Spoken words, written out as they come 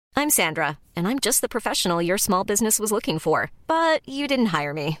I'm Sandra, and I'm just the professional your small business was looking for. But you didn't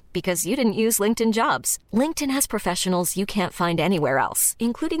hire me because you didn't use LinkedIn Jobs. LinkedIn has professionals you can't find anywhere else,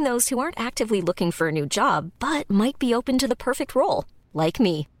 including those who aren't actively looking for a new job, but might be open to the perfect role, like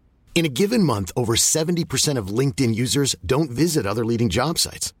me. In a given month, over 70% of LinkedIn users don't visit other leading job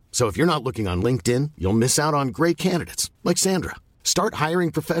sites. So if you're not looking on LinkedIn, you'll miss out on great candidates like Sandra. Start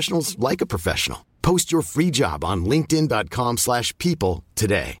hiring professionals like a professional. Post your free job on linkedin.com/people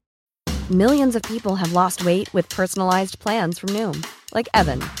today. Millions of people have lost weight with personalized plans from Noom. Like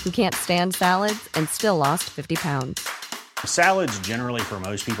Evan, who can't stand salads and still lost 50 pounds. Salads generally for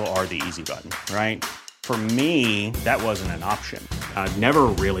most people are the easy button, right? For me, that wasn't an option. I never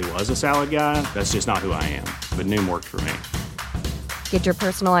really was a salad guy. That's just not who I am. But Noom worked for me. Get your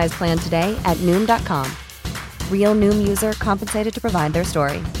personalized plan today at Noom.com. Real Noom user compensated to provide their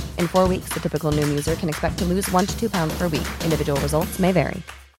story. In 4 weeks, the typical Noom user can expect to lose 1 to 2 pounds per week. Individual results may vary.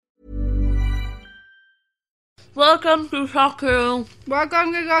 Welcome to Taku.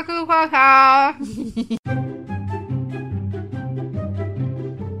 Welcome to Taku Podcast.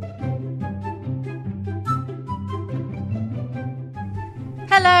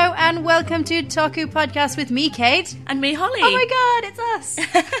 Hello and welcome to Taku Podcast with me, Kate. And me, Holly. Oh my god, it's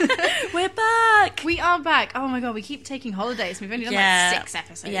us. We're back. We are back. Oh my god, we keep taking holidays. We've only done like 6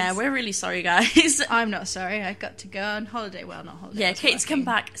 episodes. Yeah, we're really sorry, guys. I'm not sorry. I got to go on holiday. Well, not holiday. Yeah, Kate's come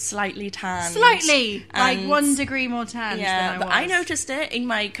back slightly tanned. Slightly! Like 1 degree more tanned than I was. But I noticed it in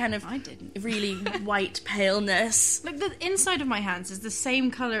my kind of I didn't. really white paleness. Like the inside of my hands is the same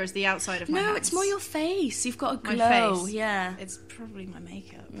colour as the outside of my hands. No, it's more your face. You've got a glow. My face. Yeah. It's probably my makeup.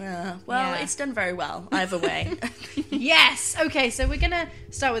 Yeah. Well, it's done very well, either way. Yes! Okay, so we're going to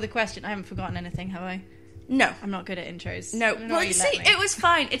start with a question. I haven't forgotten anything, have I? No. I'm not good at intros. No. Well, you see, it was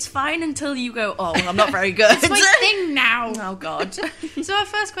fine. It's fine until you go, oh, I'm not very good. It's my thing now. Oh, God. So our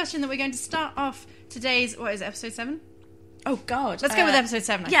first question that we're going to start off today's, what is it, episode 7? Oh, God. Let's go with episode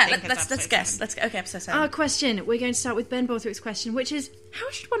 7. Let's guess. Okay, episode 7. Our question, we're going to start with Ben Borthwick's question, which is, how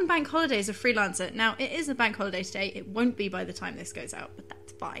should one bank holiday as a freelancer? Now, it is a bank holiday today. It won't be by the time this goes out, but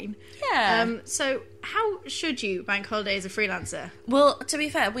that's fine. Yeah. So, how should you bank holiday as a freelancer? Well, to be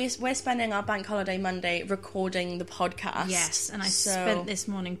fair, we're spending our bank holiday Monday recording the podcast. Yes, and I spent this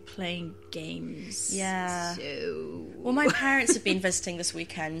morning playing games. Yeah. So... Well, my parents have been visiting this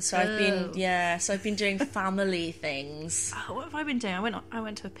weekend, so I've been doing family things. Oh, what have I been doing? I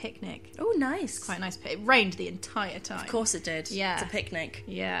went to a picnic. Oh, nice. Quite nice. It rained the entire time. Of course it did. Yeah. It's a picnic.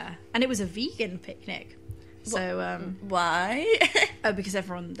 Yeah. And it was a vegan picnic. So, why? because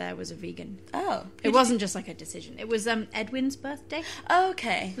everyone there was a vegan. Oh. It wasn't just like a decision. It was Edwin's birthday.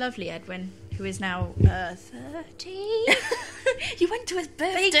 Okay. Lovely Edwin, who is now 30. You went to his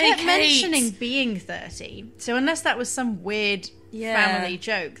birthday, They kept Kate. mentioning being 30. So unless that was some weird family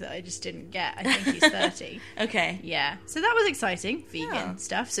joke that I just didn't get, I think he's 30. Okay. Yeah. So that was exciting. Vegan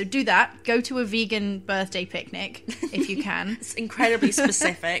stuff. So do that. Go to a vegan birthday picnic if you can. It's incredibly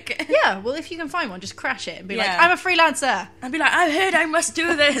specific. Yeah. Well, if you can find one, just crash it and be like, Yeah. I'm a freelancer. I'd be like, I heard I must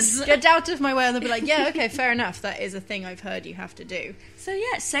do this. Get out of my way, and they'll be like, yeah, okay, fair enough. That is a thing I've heard you have to do. So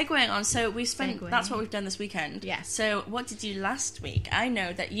yeah, segueing on. So we spent. That's what we've done this weekend. Yes. So what did you last week? I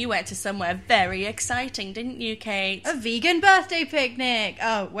know that you went to somewhere very exciting, didn't you, Kate? A vegan birthday picnic.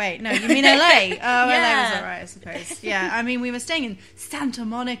 Oh wait, no, you mean LA? Oh, Yeah. LA was alright, I suppose. Yeah, I mean, we were staying in Santa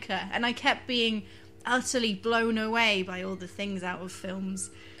Monica, and I kept being utterly blown away by all the things out of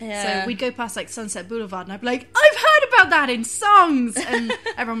films. Yeah. So we'd go past like Sunset Boulevard and I'd be like, I've heard about that in songs, and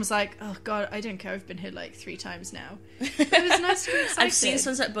everyone was like, oh god, I don't care, I've been here like 3 times now. But it was nice to be excited. I've seen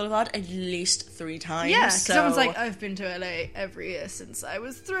Sunset Boulevard at least 3 times. Yeah, because so... someone's like, I've been to LA every year since I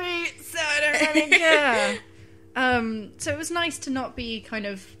was 3, so I don't really care. So it was nice to not be kind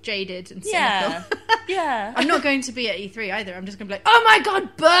of jaded and cynical. Yeah. Yeah. I'm not going to be at E3 either. I'm just going to be like, oh my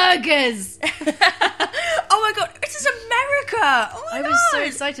god, burgers! Oh my god, this is America! Oh my I god! was so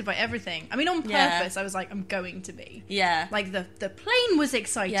excited by everything. I mean, on purpose, Yeah. I was like, I'm going to be. Yeah. Like, the plane was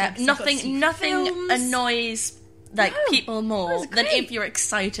exciting. Yeah, 'cause I got to see nothing films. annoys like No, people it more was than great. if you're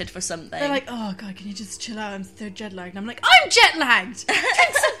excited for something. They're like, oh god, can you just chill out? I'm so jet lagged. And I'm like, I'm jet lagged!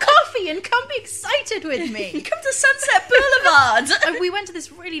 Drink some coffee and come be excited with me! come to Sunset Boulevard! And we went to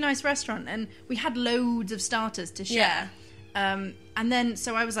this really nice restaurant and we had loads of starters to share. And then,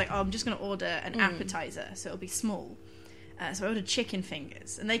 so I was like, oh, I'm just going to order an appetizer, so it'll be small. So I ordered chicken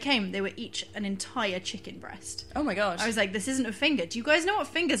fingers, and they were each an entire chicken breast. Oh my gosh. I was like, this isn't a finger. Do you guys know what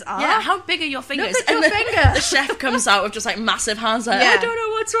fingers are? Yeah, how big are your fingers? Look at your And finger. The chef comes out with just like massive hands like, Yeah. I don't know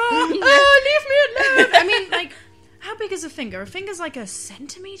what's wrong. Oh, leave me alone! I mean, like, how big is a finger? A finger's like a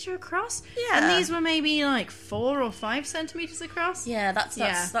centimetre across? Yeah. And these were maybe like 4 or 5 centimetres across? Yeah, that's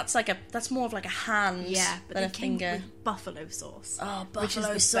more of like a hand but than they a came finger. with buffalo sauce. Oh, which is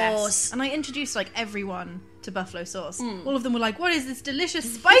buffalo the sauce. best. And I introduced like everyone to buffalo sauce. Mm. All of them were like, what is this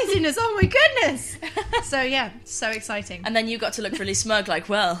delicious spiciness? Oh my goodness. So yeah, so exciting. And then you got to look really smug, like,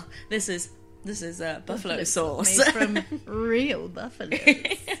 well, this is buffalo sauce. Made from real buffalo.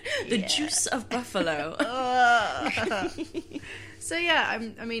 The juice of buffalo. So yeah,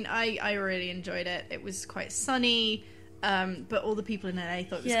 I really enjoyed it. It was quite sunny, but all the people in LA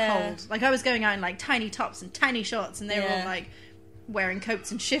thought it was cold. Like, I was going out in like tiny tops and tiny shorts, and they were all like wearing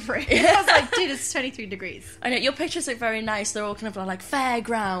coats and shivering. I was like, dude, it's 23 degrees. I know, your pictures look very nice. They're all kind of like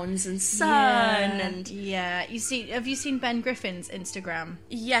fairgrounds and sun and... Yeah. Have you seen Ben Griffin's Instagram?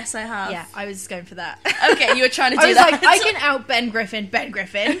 Yes, I have. Yeah, I was going for that. Okay, you were trying to do I was that. like, I can out Ben Griffin.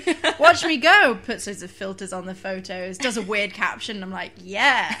 Watch me go. Puts loads of filters on the photos, does a weird caption. I'm like,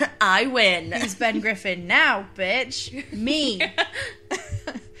 yeah. I win. Who's Ben Griffin now, bitch? Me.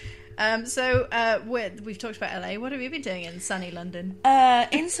 We've talked about LA. What have you been doing in sunny London?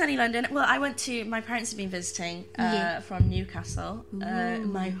 In sunny London, well, my parents have been visiting from Newcastle,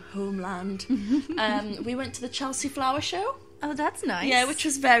 my homeland. We went to the Chelsea Flower Show. Oh, that's nice. Yeah, which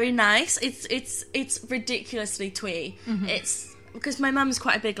was very nice. It's ridiculously twee. Mm-hmm. It's because my mum's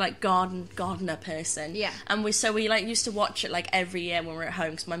quite a big like gardener person. Yeah. And we like used to watch it like every year when we were at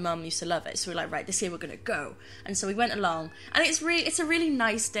home because my mum used to love it. So we're like, right, this year we're gonna go. And so we went along, and it's a really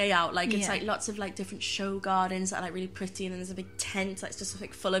nice day out. Like, it's like lots of like different show gardens that are like really pretty, and then there's a big tent that's just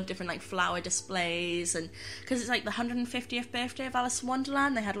like full of different like flower displays. And because it's like the 150th birthday of Alice in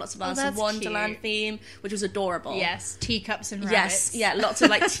Wonderland, they had lots of Alice in Wonderland theme, which was adorable. Yes, teacups and rabbits. Yes, yeah, lots of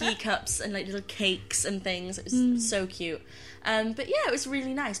like teacups and like little cakes and things. It was so cute. But yeah, it was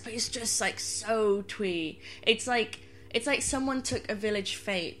really nice, but it's just like so twee. It's like someone took a Village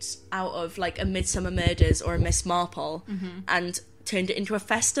Fete out of like a Midsummer Murders or a Miss Marple and turned it into a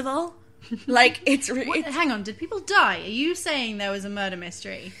festival. Like, it's really... Hang on, did people die? Are you saying there was a murder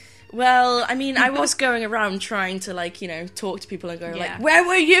mystery? Well, I mean, I was going around trying to, like, you know, talk to people and go, like, where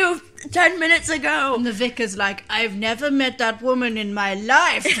were you 10 minutes ago? And the vicar's like, I've never met that woman in my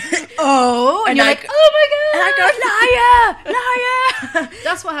life. Oh, and you're like, oh my God. And I go, liar!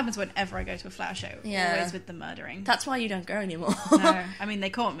 That's what happens whenever I go to a flower show. Yeah. Always with the murdering. That's why you don't go anymore. No, I mean, they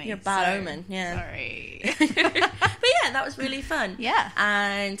caught me. You're a bad omen, yeah. Sorry. But yeah, that was really fun. Yeah.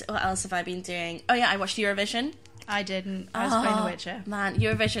 And what else have I been doing? Oh yeah, I watched Eurovision. I didn't. I was playing The Witcher. Man,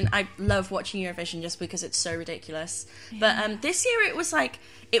 Eurovision, I love watching Eurovision just because it's so ridiculous. Yeah. But this year it was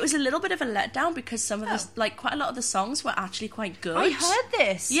a little bit of a letdown because some of the, like, quite a lot of the songs were actually quite good. I heard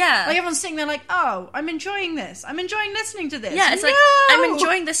this. Yeah. Like, everyone's sitting there like, oh, I'm enjoying this. I'm enjoying listening to this. Yeah, it's like, I'm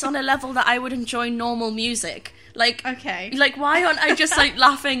enjoying this on a level that I would enjoy normal music. Like, okay. Like, why aren't I just, like,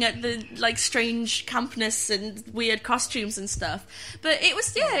 laughing at the, like, strange campness and weird costumes and stuff? But it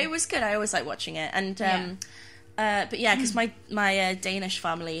was good. I always like watching it. And, but yeah, because my Danish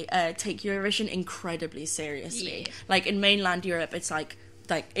family take Eurovision incredibly seriously. Yeah. Like, in mainland Europe, it's like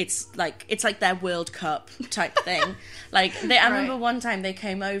their World Cup type thing. Like, I remember one time they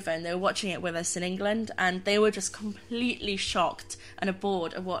came over and they were watching it with us in England, and they were just completely shocked and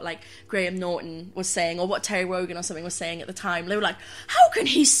bored of what, like, Graham Norton was saying, or what Terry Wogan or something was saying at the time. They were like, how can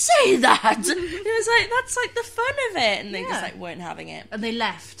he say that? It was like, that's like the fun of it. And they just like weren't having it. And they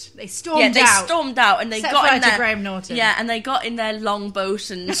left. They stormed out. Yeah, they stormed out and they got in there. Graham Norton. Yeah, and they got in their long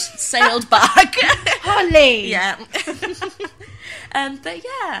boat and sailed back. Holly! Yeah. But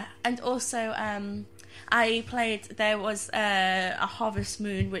yeah, and also I played, there was a Harvest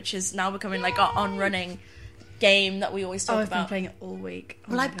Moon, which is now becoming like our on-running game that we always talk about. I've been playing it all week.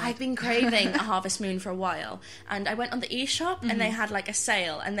 Well, I've been craving a Harvest Moon for a while, and I went on the eShop and they had like a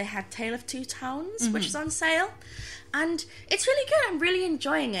sale, and they had Tale of Two Towns, which is on sale, and it's really good. I'm really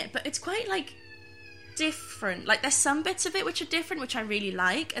enjoying it, but it's quite like different. Like, there's some bits of it which are different, which I really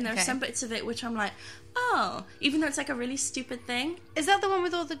like, and there are some bits of it which I'm like, oh, even though it's like a really stupid thing. Is that the one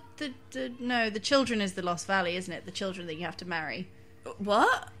with all the children is the Lost Valley, isn't it? The children that you have to marry.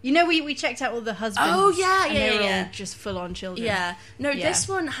 What? You know, we checked out all the husbands. Oh, yeah, and they were all just full-on children. Yeah. No, this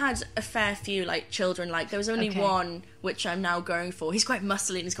one had a fair few, like, children. Like, there was only one, which I'm now going for. He's quite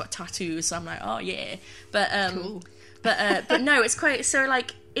muscly and he's got tattoos, so I'm like, oh, yeah. But, cool. But no, it's quite, so,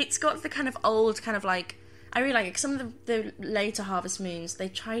 like, it's got the kind of old, kind of, like, I really like it. Some of the later Harvest Moons, they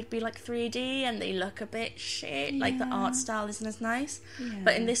try to be like 3D and they look a bit shit. Like, the art style isn't as nice. Yeah.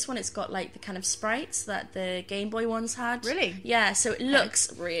 But in this one, it's got like the kind of sprites that the Game Boy ones had. Really? Yeah, so it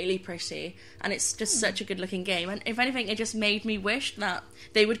looks really pretty. And it's just such a good looking game. And if anything, it just made me wish that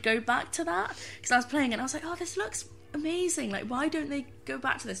they would go back to that. Because I was playing it and I was like, oh, this looks amazing. Like, why don't they go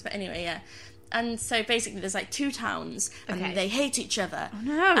back to this? But anyway, yeah. And so basically there's like 2 towns and they hate each other. Oh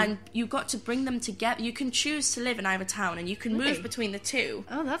no. And you've got to bring them together. You can choose to live in either town and you can move between the 2.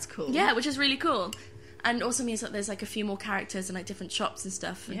 Oh, that's cool. Yeah, which is really cool. And also means that there's like a few more characters and like different shops and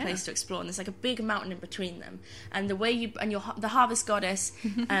stuff and places to explore. And there's like a big mountain in between them. And the way the harvest goddess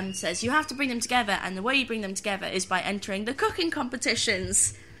says you have to bring them together. And the way you bring them together is by entering the cooking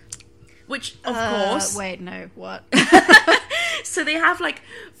competitions. Which, of course... Wait, no, what? So they have like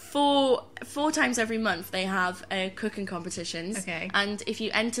 4 times every month they have cooking competitions. Okay. And if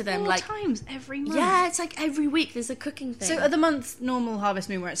you enter them 4 times every month? Yeah, it's like every week there's a cooking thing. So are the months normal Harvest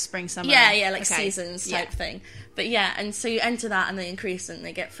Moon where it's spring, summer? Yeah, like seasons type thing. But yeah, and so you enter that and they increase and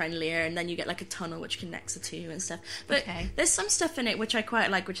they get friendlier and then you get like a tunnel which connects the 2 and stuff. But there's some stuff in it which I quite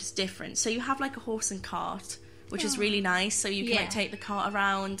like, which is different. So you have like a horse and cart, which is really nice, so you can like take the cart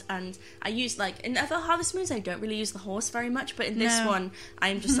around. And I use like in other Harvest Moons I don't really use the horse very much, but in this one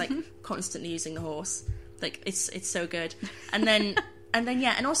I'm just like constantly using the horse. Like it's so good. And then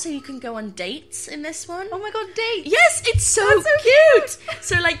and also you can go on dates in this one. Oh my god, dates! Yes, it's so cute.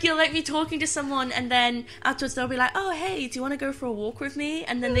 So like you'll like be talking to someone and then afterwards they'll be like, oh hey, do you want to go for a walk with me?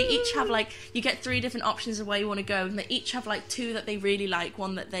 And then they each have like, you get 3 different options of where you want to go, and they each have like 2 that they really like,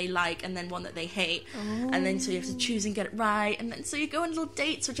 1 that they like, and then 1 that they hate. And then so you have to choose and get it right, and then so you go on little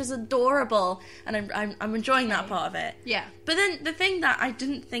dates, which is adorable, and I'm enjoying that part of it. Yeah. But then the thing that I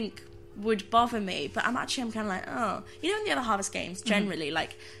didn't think would bother me, but I'm kind of like, oh, you know, in the other Harvest games generally,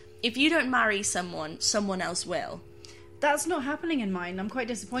 like if you don't marry someone else will. That's not happening in mine. I'm quite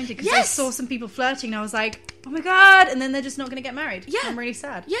disappointed because I saw some people flirting and I was like, oh my god, and then they're just not going to get married. Yeah, I'm really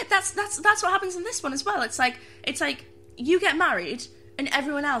sad. Yeah, that's what happens in this one as well. It's like you get married and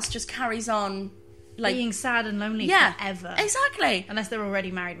everyone else just carries on like being sad and lonely forever. Exactly. Unless they're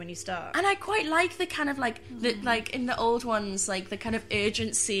already married when you start. And I quite like the kind of like the like in the old ones, like the kind of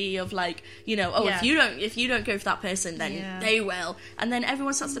urgency of like, you know, if you don't go for that person, then they will. And then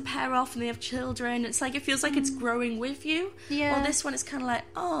everyone starts to pair off and they have children. It's like it feels like it's growing with you. Yeah. Well, this one is kind of like,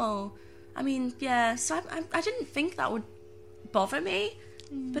 oh, I mean, yeah. So I didn't think that would bother me,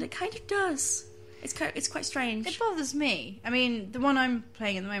 but it kind of does. It's quite strange. It bothers me. I mean, the one I'm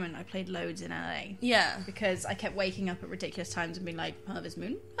playing at the moment, I played loads in LA. Yeah. Because I kept waking up at ridiculous times and being like, Harvest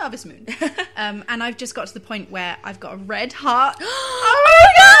Moon. And I've just got to the point where I've got a red heart. Oh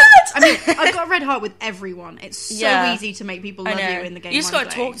my god! I mean, I've got a red heart with everyone. It's so easy to make people love you in the game. You just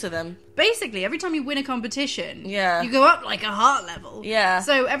got to talk to them. Basically, every time you win a competition, you go up like a heart level. Yeah.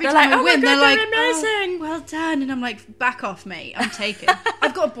 So every they're time like, I win, they're like, amazing. Oh, well done. And I'm like, back off, mate. I'm taken.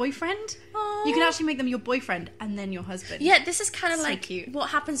 I've got a boyfriend. You can actually make them your boyfriend and then your husband. Yeah, this is kind of so like cute. What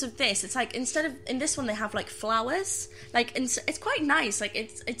happens with this. It's like instead of in this one they have like flowers. Like it's quite nice. Like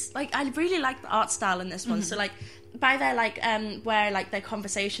it's like I really like the art style in this one. So like by their like where like their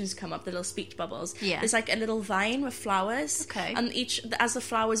conversations come up, the little speech bubbles. Yeah. There's like a little vine with flowers. Okay. And as the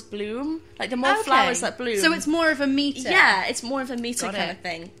flowers bloom, like the more flowers that bloom. So it's more of a meter. Yeah, it's more of a meter kind of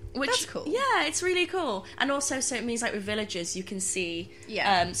thing. That's cool. Yeah, it's really cool. And also, so it means like with villages, you can see.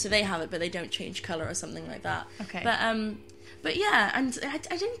 Yeah. So they have it, but they don't change color or something like that. Okay. But yeah, and I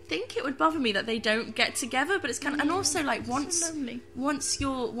didn't think it would bother me that they don't get together, but it's kind of, and also like once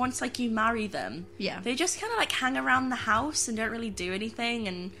like you marry them, they just kind of like hang around the house and don't really do anything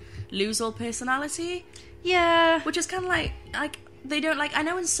and lose all personality. Yeah. Which is kind of like they don't like, I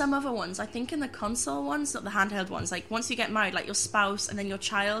know in some other ones, I think in the console ones, not the handheld ones, like once you get married, like your spouse and then your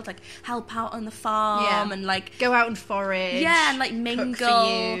child like help out on the farm and like go out and forage. Yeah, and like mingle. Cook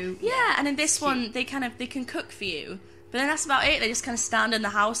for you. Yeah, and in this one they can cook for you. But then that's about it. They just kind of stand in the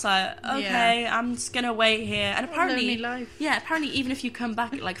house like, okay, I'm just gonna wait here. And apparently, apparently even if you come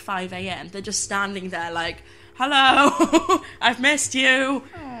back at like 5 a.m, they're just standing there like, hello, I've missed you.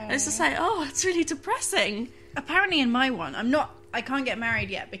 And it's just like, oh, it's really depressing. Apparently in my one, I can't get married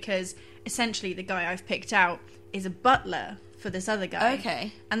yet because essentially the guy I've picked out is a butler for this other guy.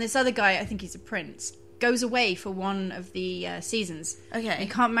 Okay. And this other guy, I think he's a prince, goes away for one of the seasons. Okay. And you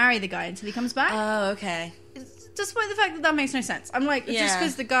can't marry the guy until he comes back. Oh, okay. Despite the fact that makes no sense. I'm like, just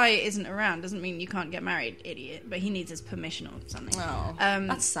because the guy isn't around doesn't mean you can't get married, idiot. But he needs his permission or something. Oh,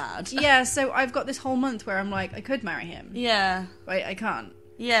 that's sad. Yeah, so I've got this whole month where I'm like, I could marry him. Yeah. But I can't.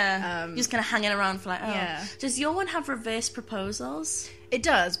 Yeah. You're just kind of hanging around for like, oh. Yeah. Does your one have reverse proposals? It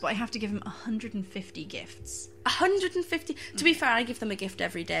does, but I have to give him 150 gifts. 150? To be fair, I give them a gift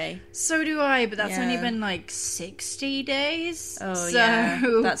every day. So do I, but that's only been like 60 days. Oh, so, yeah.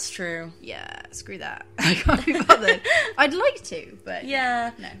 That's true. Yeah, screw that. I can't be bothered. I'd like to, but...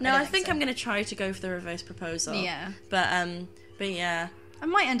 Yeah. No, I think I'm going to try to go for the reverse proposal. Yeah. But yeah. I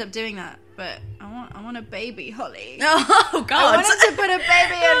might end up doing that, but I want a baby, Holly. Oh God! I wanted to put a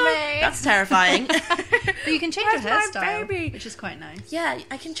baby in me. That's terrifying. But you can change your hairstyle, baby? which is quite nice. Yeah,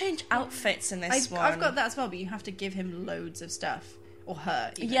 I can change outfits in this one. I've got that as well, but you have to give him loads of stuff. Or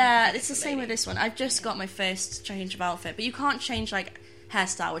her, even. Yeah, it's the same with this one. I've just got my first change of outfit, but you can't change, like,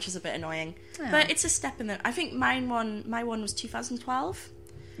 hairstyle, which is a bit annoying. Yeah. But it's a step in the... I think my one was 2012.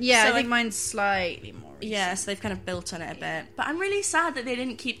 Yeah, So, I think mine's slightly more recent. Yeah, so they've kind of built on it a bit. But I'm really sad that they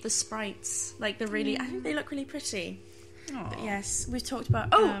didn't keep the sprites. Like, I think they look really pretty. Aww. But yes, we've talked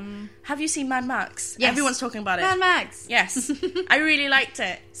about... have you seen Mad Max? Yes. Everyone's talking about it. Mad Max! Yes. I really liked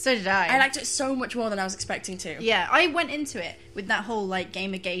it. So did I. I liked it so much more than I was expecting to. Yeah, I went into it with that whole, like,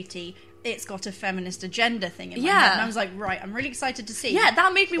 Gamergatey, it's got a feminist agenda thing in my Yeah. head. And I was like, right, I'm really excited to see Yeah,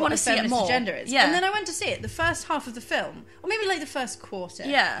 that made me what want a to see it feminist more. agenda is. Yeah. And then I went to see it, the first half of the film, or maybe like the first quarter.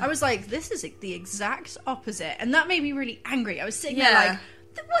 Yeah. I was like, this is the exact opposite. And that made me really angry. I was sitting Yeah. there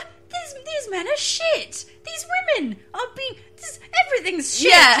like, what? These men are shit. These women are being... everything's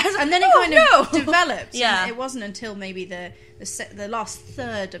shit. Yeah. And then it kind of developed. Yeah. And it wasn't until maybe the last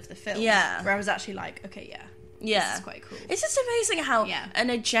third of the film Yeah. where I was actually like, okay, yeah. Yeah. This is quite cool. It's just amazing how Yeah. an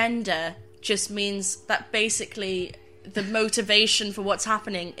agenda just means that basically the motivation for what's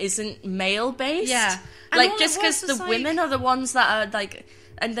happening isn't male based. Yeah. And Like all just it was because the was, like- women are the ones that are like,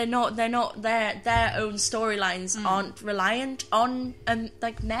 and they're not their own storylines aren't reliant on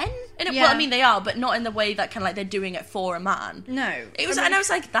like men. And Yeah. well, I mean they are, but not in the way that kind of like they're doing it for a man. No. It was, I mean, and I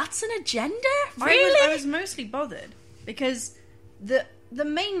was like, that's an agenda, really? I was mostly bothered because the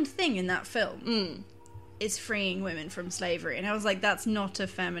main thing in that film is freeing women from slavery, and I was like, that's not a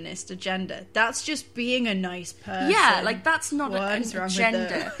feminist agenda. That's just being a nice person. Yeah, like that's not an What's wrong with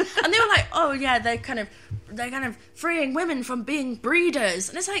agenda. And they were like, oh yeah, they're kind of freeing women from being breeders,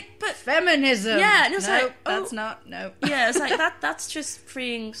 and it's like, but feminism. Yeah, and it was no, like, oh. that's not no. yeah, it's like that's just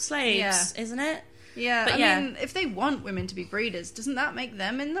freeing slaves, isn't it? Yeah, But I yeah. mean, if they want women to be breeders, doesn't that make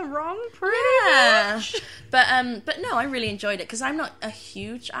them in the wrong? Pretty Yeah, much? but no, I really enjoyed it because I'm not a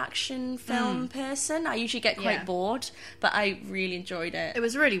huge action film person. I usually get quite Yeah. bored, but I really enjoyed it. It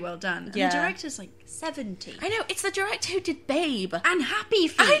was really well done. And Yeah. the director's like 70. I know, it's the director who did Babe. And Happy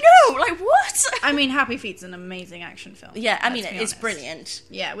Feet. I know, like what? I mean, Happy Feet's an amazing action film. Yeah, I mean let's be it's honest. brilliant.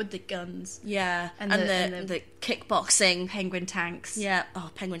 Yeah, with the guns, Yeah, And and, the- the kickboxing. penguin tanks. Yeah, oh,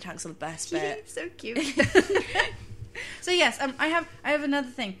 penguin tanks are the best bit. So cute. So yes, I have another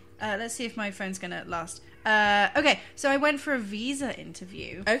thing. Let's see if my phone's gonna last. Okay, so I went for a visa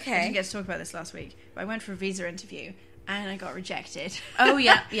interview. Okay. I didn't get to talk about this last week, but I went for a visa interview and I got rejected. Oh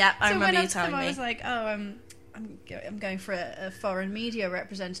yeah, yeah, I So remember when you up to telling him, me. I was like, oh, I'm going for a foreign media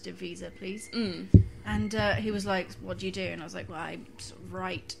representative visa, please. And he was like, what do you do? And I was like, well, I sort of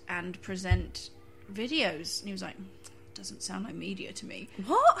write and present videos. And he was like, doesn't sound like media to me.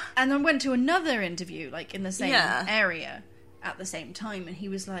 What? And then went to another interview, like in the same Yeah. area at the same time, and he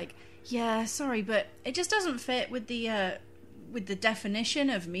was like, yeah, sorry, but it just doesn't fit with the definition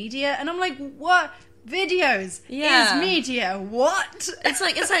of media. And I'm like, what? Videos Yeah. is media. What? It's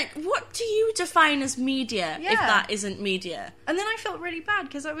like what do you define as media if Yeah. that isn't media? And then I felt really bad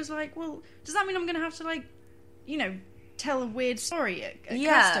because I was like, well, does that mean I'm going to have to, like, you know, tell a weird story at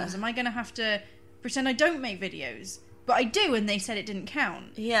Yeah. customs? Am I going to have to pretend I don't make videos? But I do, and they said it didn't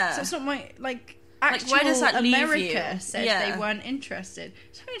count. Yeah. So it's not my, like, actual where does that leave America you? said Yeah. they weren't interested.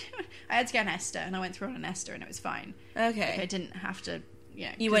 So I had to get an Esther, and I went through on an Esther, and it was fine. Okay. Like, I didn't have to, you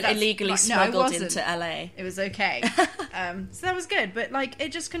know. You 'cause weren't that's illegally fine. No, I smuggled wasn't. into LA. It was okay. So that was good, but, like,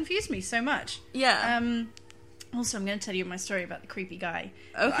 it just confused me so much. Yeah. Also, I'm going to tell you my story about the creepy guy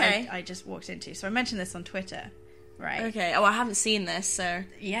Okay. that I just walked into. So I mentioned this on Twitter, right? Okay. Oh, I haven't seen this, so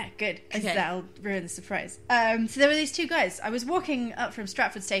Yeah, good, because Okay. that'll ruin the surprise. So there were these two guys. I was walking up from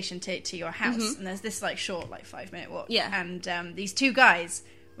Stratford Station to your house, and there's this, like, short, like, 5-minute walk. Yeah. And these two guys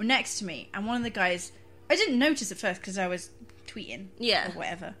were next to me, and one of the guys... I didn't notice at first because I was tweeting. Yeah. Or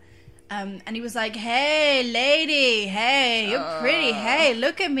whatever. And he was like, hey, lady, hey, you're pretty, hey,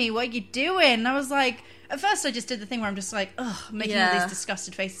 look at me, what you doing? And I was like... At first, I just did the thing where I'm just like, ugh, making all Yeah. these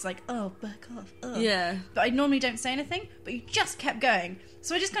disgusted faces, like, oh, back off, ugh. Yeah. But I normally don't say anything, but he just kept going.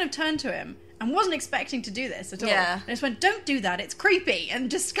 So I just kind of turned to him and wasn't expecting to do this at all. Yeah. And I just went, don't do that, it's creepy.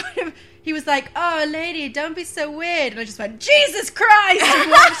 And just kind of, he was like, oh, lady, don't be so weird. And I just went, Jesus Christ! And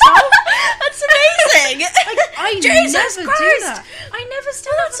walked off. That's amazing. I Jesus never Christ. do that. I never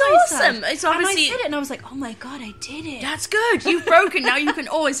stand That's up for myself. awesome. It's obviously- And I said it, and I was like, oh my God, I did it. That's good. You've broken. Now you can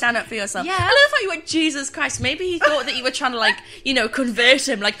always stand up for yourself. Yeah. I love how you went, Jesus Christ. Maybe he thought that you were trying to, like, you know, convert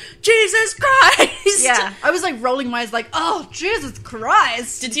him. Like, Jesus Christ. Yeah. I was like rolling my eyes like, oh, Jesus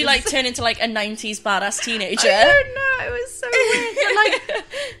Christ. Did you, like, turn into, like, a 90s badass teenager? I don't know. It was so weird. But,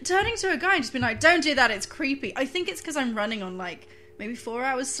 like, turning to a guy and just being like, don't do that, it's creepy. I think it's because I'm running on like maybe 4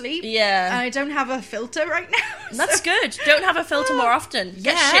 hours sleep. Yeah. And I don't have a filter right now. That's good. Don't have a filter more often.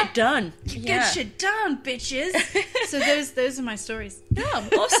 Get shit done. Get shit done, bitches. So those are my stories. Yeah,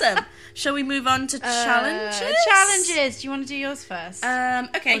 awesome. Shall we move on to challenges? Challenges. Do you want to do yours first?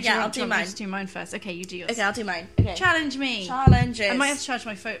 Okay, I'll do mine. Do mine first. Okay, you do yours. Okay, I'll do mine. Okay. Challenge me. Challenges. I might have to charge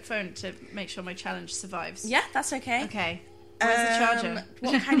my phone to make sure my challenge survives. Yeah, that's okay. Okay. Where's the charger?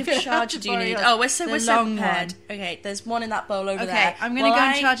 What kind of charger do you need? Oh, we're so prepared. Okay, there's one in that bowl over there. Okay, I'm going to go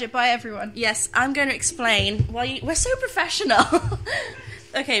and charge it by everyone. Yes, I'm going to explain. We're so professional.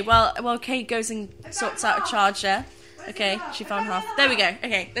 Okay, well, Kate goes and sorts out a charger. Okay, she found half. There we go.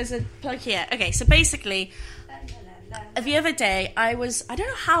 Okay, there's a plug here. Okay, so basically, the other day, I don't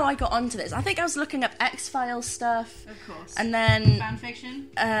know how I got onto this. I think I was looking up X-Files stuff. Of course. And then... Fanfiction?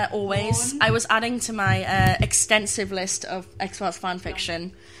 Always. Porn. I was adding to my extensive list of X-Files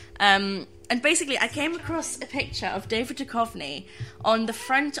fanfiction. And basically, I came across a picture of David Duchovny on the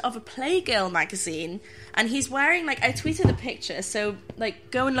front of a Playgirl magazine, and he's wearing, like, I tweeted the picture, so,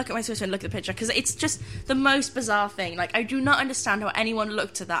 like, go and look at my Twitter and look at the picture, because it's just the most bizarre thing. Like, I do not understand how anyone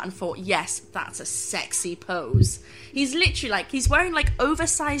looked at that and thought, yes, that's a sexy pose. He's literally, like, he's wearing, like,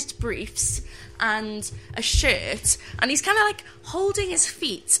 oversized briefs and a shirt, and he's kind of, like, holding his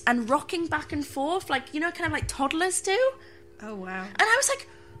feet and rocking back and forth, like, you know, kind of like toddlers do. Oh, wow. And I was like,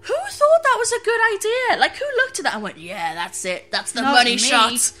 who thought that was a good idea? Like, who looked at that and went, yeah, that's it. That's the money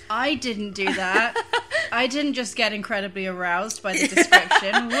shot. I didn't do that. I didn't just get incredibly aroused by the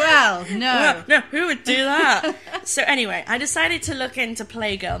description. Well, no. No, who would do that? So anyway, I decided to look into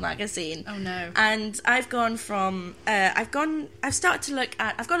Playgirl magazine. Oh, no. And I've gone from, I've started to look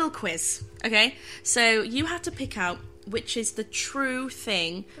at, I've got a little quiz, okay? So you have to pick out which is the true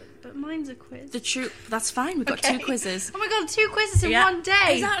thing. But mine's a quiz. That's fine, we've got 2 quizzes. Oh my god, 2 quizzes in one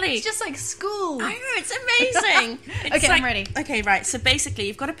day. Exactly. It's just like school. I know, it's amazing. Okay, I'm ready. Okay, right. So basically,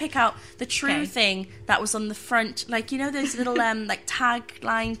 you've got to pick out the true thing that was on the front. Like, you know those little, like,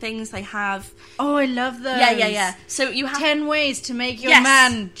 tagline things they have? Oh, I love those. Yeah. So you have 10 ways to make your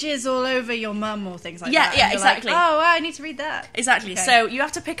man jizz all over your mum or things like that. Yeah, exactly. Like, oh, wow, I need to read that. Exactly. Okay. So you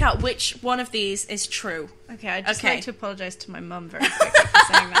have to pick out which one of these is true. Okay, I'd just like to apologise to my mum very quickly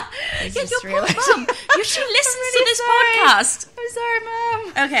for saying that. Yeah, your poor mum. She listens to this podcast. I'm sorry,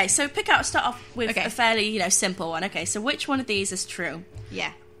 Mum. Okay, so start off with a fairly, simple one. Okay, so which one of these is true?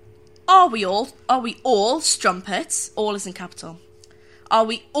 Yeah. Are we all strumpets? All is in capital. Are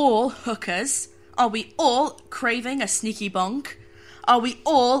we all hookers? Are we all craving a sneaky bonk? Are we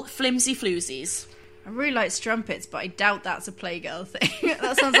all flimsy floozies? I really like strumpets, but I doubt that's a Playgirl thing.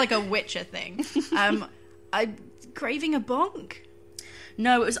 That sounds like a Witcher thing. I'm craving a bonk.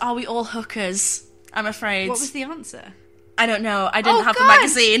 No, it was are we all hookers? I'm afraid. What was the answer? I don't know. I didn't have the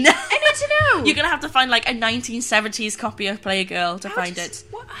magazine. I need to know. You're going to have to find like a 1970s copy of Playgirl to find it.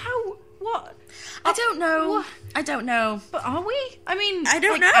 What? I don't know. What? I don't know. But are we? I mean, I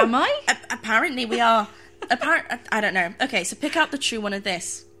don't know. Am I? Apparently we are. I don't know. Okay, so pick out the true one of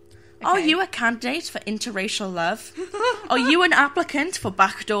this. Okay. Are you a candidate for interracial love? Are you an applicant for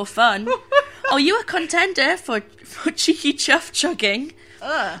backdoor fun? Are you a contender for cheeky chuff chugging?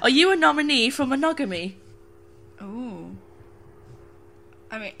 Are you a nominee for monogamy? Ooh.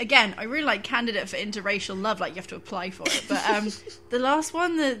 I mean, again, I really like candidate for interracial love, like you have to apply for it. But the last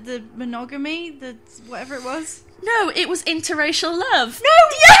one, the monogamy, the whatever it was. No, it was interracial love.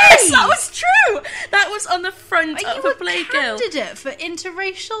 No, yes, that was true. That was on the front of a Playgirl. Candidate for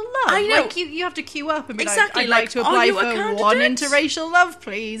interracial love. I know. Like you have to queue up and be exactly, I'd like to apply for one interracial love,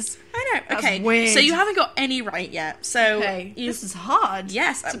 please. I know. That's okay, weird. So you haven't got any right yet. So this is hard.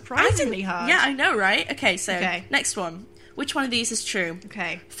 Yes, surprisingly hard. Yeah, I know, right? Okay, so next one. Which one of these is true?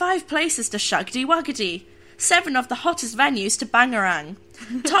 Okay. 5 places to shugdy waggedy. 7 of the hottest venues to bangarang.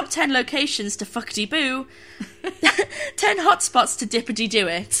 Top 10 locations to fuckdy boo. 10 hotspots to dippity do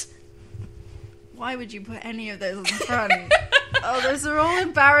it. Why would you put any of those on the front? Oh, those are all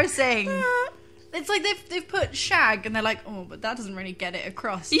embarrassing. It's like they've put shag and they're like, oh, but that doesn't really get it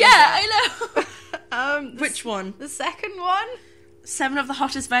across. Yeah, I know. Which one? The second one? 7 of the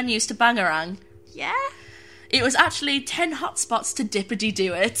hottest venues to bangarang. Yeah. It was actually 10 hotspots to dippity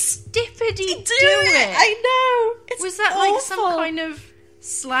do it. Dippity do it. I know. Was that awful. like some kind of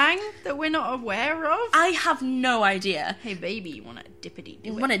slang that we're not aware of? I have no idea. Hey baby, you want to dippity do it?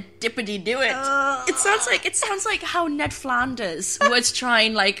 You want to dippity do it? It sounds like how Ned Flanders would try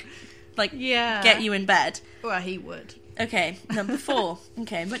and like get you in bed. Well, he would. Okay, number 4.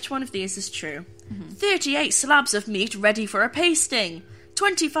 Okay, which one of these is true? 38 slabs of meat ready for a pasting.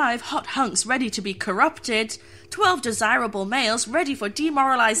 25 hot hunks ready to be corrupted. 12 desirable males ready for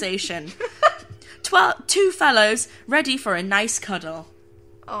demoralization. 2 fellows ready for a nice cuddle.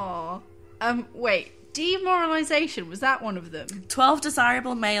 Oh. Wait. Demoralization, was that one of them? 12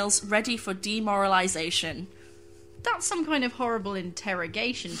 desirable males ready for demoralization. That's some kind of horrible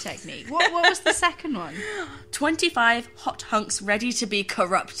interrogation technique. What was the second one? 25 hot hunks ready to be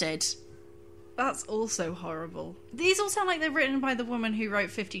corrupted. That's also horrible. These all sound like they're written by the woman who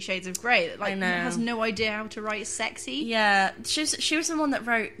wrote 50 Shades of Grey. That I know. Has no idea how to write sexy. Yeah, she was the one that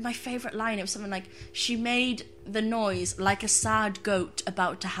wrote my favourite line. It was something like, she made the noise like a sad goat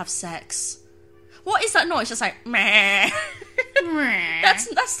about to have sex. What is that noise? Just like, meh. That's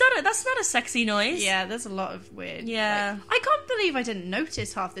not a sexy noise. Yeah, there's a lot of weird. Yeah. I can't believe I didn't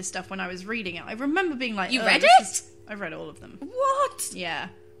notice half this stuff when I was reading it. I remember being like, You read it? I've read all of them. What? Yeah.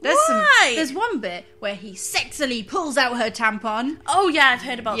 Why? There's one bit where he sexily pulls out her tampon. Oh yeah, I've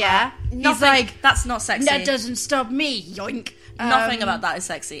heard about that. He's like, that's not sexy. That doesn't stop me, yoink. Nothing about that is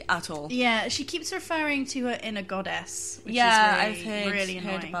sexy at all. Yeah, she keeps referring to her inner goddess, which I've is heard, really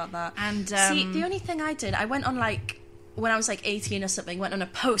annoying. heard about that. And see, the only thing I did, I went on when I was 18 or something, went on a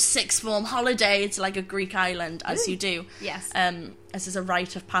post-sixth form holiday to a Greek island, as you do. Yes. As is a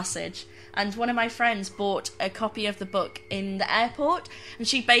rite of passage. And one of my friends bought a copy of the book in the airport, and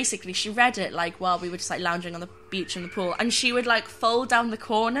she read it while we were just lounging on the beach in the pool, and she would fold down the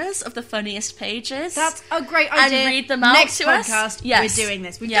corners of the funniest pages. That's a great idea. And read them out Next to podcast, us. Yes. We're doing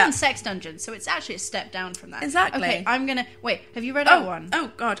this. We've done Sex Dungeons, so it's actually a step down from that. Exactly. Okay, I'm gonna wait. Have you read that one?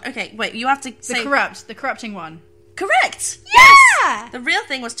 Oh God. Okay, wait. You have to say the corrupting one. Correct. Yeah. Yes. The real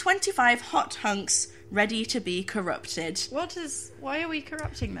thing was 25 hot hunks ready to be corrupted. Why are we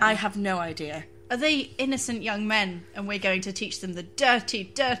corrupting them? I have no idea. Are they innocent young men and we're going to teach them the dirty,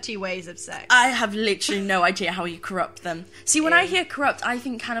 dirty ways of sex? I have literally no idea how you corrupt them. See, when I hear corrupt, I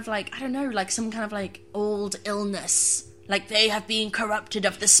think kind of I don't know, some kind of old illness. They have been corrupted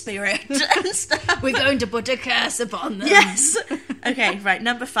of the spirit and stuff. We're going to put a curse upon them. Yes. Okay, right,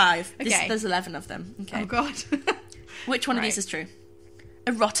 number 5. Okay. There's 11 of them. Okay. Oh, God. Which one of these is true?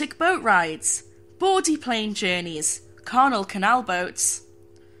 Erotic boat rides. Bawdy plane journeys. Carnal canal boats.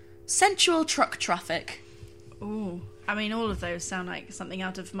 Sensual truck traffic. Ooh. I mean, all of those sound like something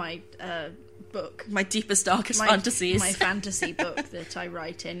out of my book. My deepest, darkest fantasies. My fantasy book that I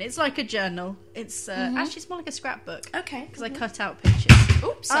write in. It's like a journal. It's actually it's more like a scrapbook. Okay. Because I cut out pictures.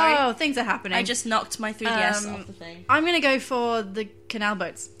 Oops, sorry. Oh, things are happening. I just knocked my 3DS off the thing. I'm going to go for the canal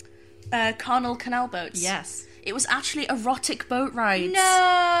boats. Carnal canal boats. Yes. It was actually erotic boat rides.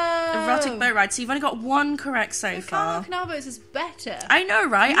 No! Erotic boat rides. So you've only got one correct so far. Carnal canal boats is better. I know,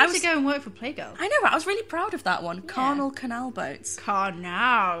 right? I need to go and work for Playgirl. I know, right? I was really proud of that one. Carnal canal boats.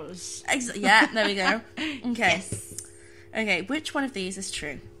 Canals. Yeah, there we go. Okay. Yes. Okay, which one of these is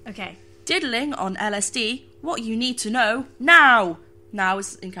true? Okay. Diddling on LSD. What you need to know now. Now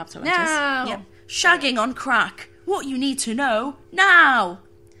is in capital letters. Now. Yep. Shagging on crack. What you need to know now.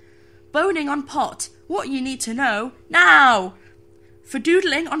 Boning on pot. What you need to know now.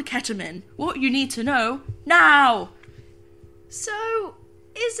 Fadoodling on ketamine. What you need to know now. So,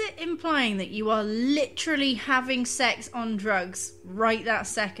 is it implying that you are literally having sex on drugs right that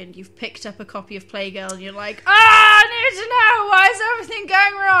second? You've picked up a copy of Playgirl and you're like, I need to know, why is everything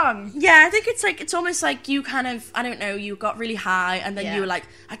going wrong? Yeah, I think it's almost like you kind of, I don't know, you got really high and then you were like,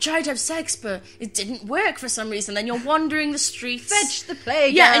 I tried to have sex but it didn't work for some reason. Then you're wandering the streets. Fetch the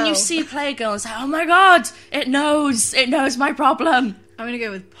Playgirl. Yeah, and you see Playgirl and say, oh my god, it knows my problem. I'm going to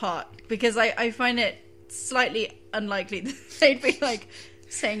go with pot because I find it slightly unlikely that they'd be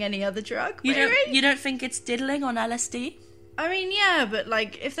saying any other drug. You don't think it's diddling on LSD? I mean, yeah, but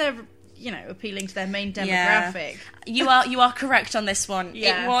if they're appealing to their main demographic. Yeah. You are correct on this one.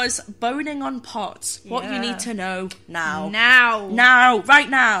 Yeah. It was boning on pot. What you need to know now. Right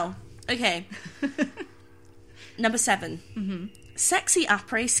now. Okay. Number 7. Mm-hmm. Sexy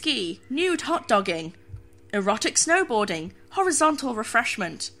après ski, nude hot dogging, erotic snowboarding, horizontal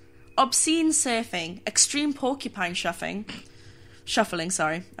refreshment, obscene surfing, extreme porcupine shuffling,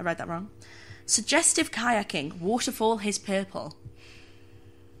 I read that wrong. Suggestive kayaking, waterfall his purple.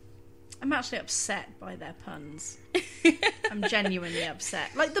 I'm actually upset by their puns. I'm genuinely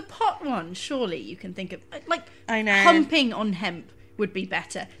upset. The pot one, surely you can think of I know. Humping on hemp would be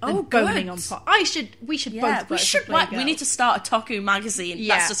better than boning on pot. We should both work. We need to start a Toku magazine.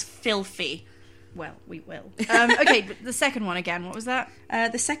 Yeah. That's just filthy. Well, we will. Okay, but the second one again, what was that?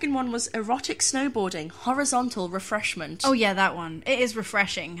 The second one was erotic snowboarding, horizontal refreshment. Oh yeah, that one. It is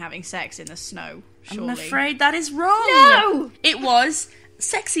refreshing having sex in the snow, surely. I'm afraid that is wrong. No! It was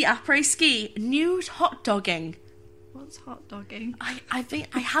sexy après ski, nude hot dogging. Well, What's hot dogging? I think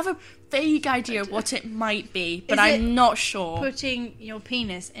I have a vague idea of what it might be, but Is it I'm not sure. Putting your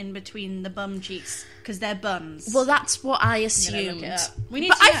penis in between the bum cheeks because they're buns. Well, that's what I I'm gonna assumed. look it up. We need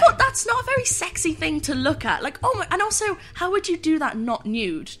But to I know. thought that's not a very sexy thing to look at. Like, oh my, and also, how would you do that not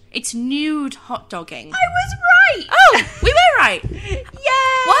nude? It's nude hot dogging. I was right. Oh, we were right. Yeah.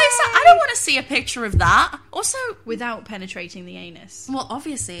 Why is that? I don't want to see a picture of that. Also, Without penetrating the anus. well,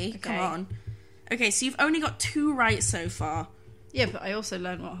 obviously, come Okay. on. Okay, so you've only got 2 right so far. Yeah, but I also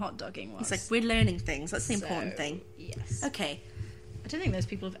learned what hot dogging was. It's like we're learning things. That's the important So, thing. Yes. Okay. I don't think those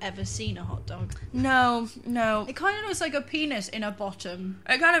people have ever seen a hot dog. No. It kind of looks like a penis in a bottom.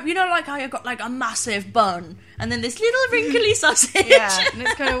 It kind of, you know, like how you've got like a massive bun and then this little wrinkly sausage. Yeah, and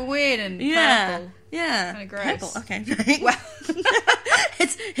it's kind of weird and Yeah. purple. Yeah. Kinda gross. Purple. Okay. Right. Well,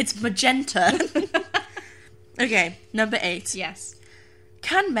 it's magenta. Okay, number 8. Yes.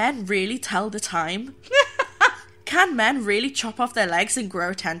 Can men really tell the time? Can men really chop off their legs and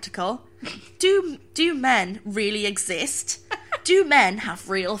grow a tentacle? Do men really exist? Do men have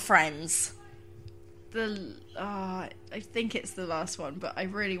real friends? I think it's the last one, but I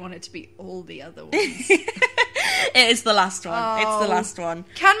really want it to be all the other ones. It is the last one. It's the last one.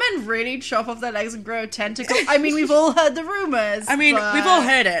 Can men really chop off their legs and grow a tentacle? I mean, we've all heard the rumours. I mean, but we've all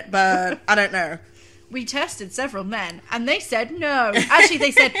heard it, but I don't know. We tested several men, and they said no. Actually,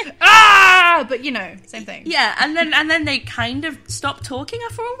 they said, ah! But, you know, same thing. Yeah, and then they kind of stopped talking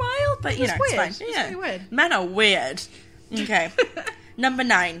for a while, but you know, weird. it's fine. It's Yeah. very weird. Men are weird. Okay. Number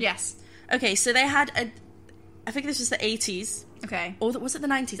 9. Yes. Okay, so they had I think this was the 80s. Okay. Or was it the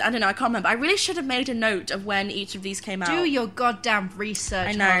 90s? I don't know, I can't remember. I really should have made a note of when each of these came out. Do your goddamn research,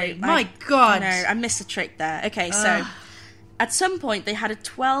 I know. Holly. My God. I know, I missed a trick there. Okay, so at some point they had a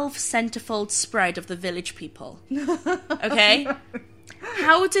 12 centerfold spread of the Village People. Okay?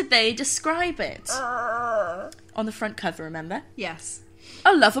 How did they describe it? On the front cover, remember? Yes.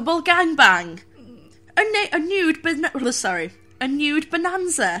 A lovable gangbang. A nude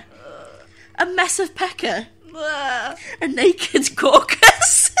bonanza. A mess of pecker. A naked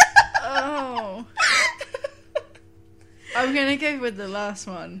caucus. Oh. I'm going to go with the last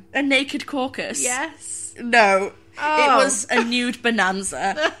one. A naked caucus. Yes. No. Oh. It was a nude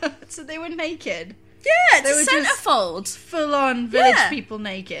bonanza. So they were naked. Yeah, it's They a were just- centerfold. Full-on village Yeah. people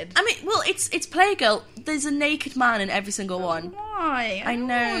naked. I mean, well, it's Playgirl. There's a naked man in every single one. Why? I don't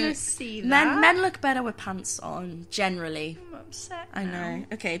know. want to see that. Men look better with pants on, generally. I'm upset I now. know.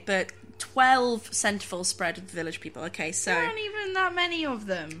 Okay, but 12 centerfold spread of Village People. Okay, so There aren't even that many of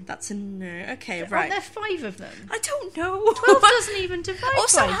them. that's a no. Okay, Aren't right. there 5 of them? I don't know. 12 doesn't even divide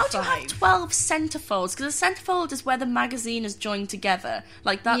Also, by how do you 5. have 12 centerfolds? Because a centerfold is where the magazine is joined together.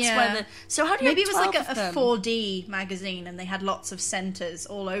 Like, that's Yeah. where the... So how do you Maybe it have was like 12 a of them? 4D magazine and they had lots of centres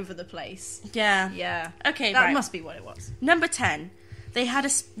all over the place. Yeah. Yeah. Okay, That right. must be what it was. Number 10. They had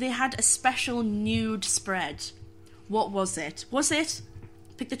a special nude spread. What was it? Was it...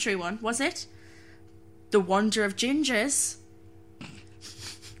 Pick the true one. Was it... The Wonder of Gingers?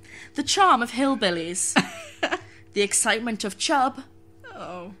 The Charm of Hillbillies? The Excitement of Chub?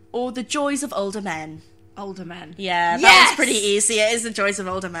 Oh. Or The Joys of Older Men? Older men. Yeah, that Yes! was pretty easy. It is The Joys of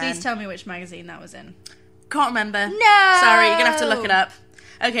Older Men. Please tell me which magazine that was in. Can't remember. No! Sorry, you're gonna have to look it up.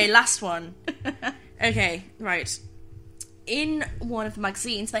 Okay, last one. Okay, right. In one of the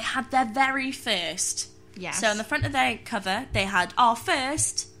magazines, they had their very first. Yes. So on the front of their cover, they had our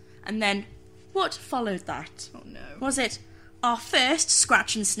first, and then what followed that? Oh no. Was it our first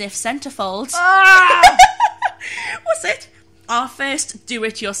scratch and sniff centerfold? Ah! Was it our first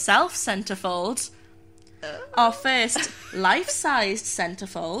do-it-yourself centerfold? Our first life-sized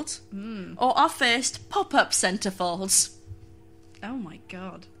centerfold? Or our first pop-up centerfold? Oh my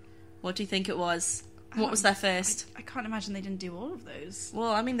God. What do you think it was? What was their first? I can't imagine they didn't do all of those.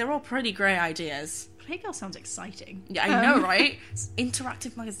 Well, I mean, they're all pretty great ideas. Playgirl sounds exciting. Yeah, I know, right? It's an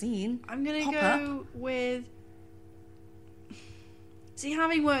interactive magazine. I'm gonna Pop-up. go with... See,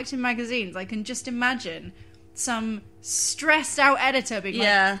 having worked in magazines, I can just imagine some stressed out editor being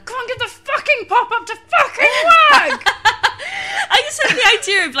Yeah. like, "Come on, get the fucking pop-up to fucking work!" I just had the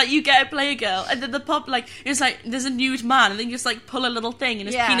idea of, like, you get a Playgirl, and then the pop, like, it's like, there's a nude man, and then you just, like, pull a little thing, and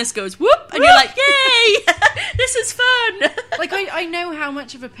his Yeah. penis goes, whoop, and you're like, yay! This is fun! Like, I know how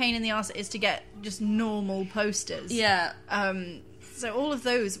much of a pain in the arse it is to get just normal posters. Yeah. So all of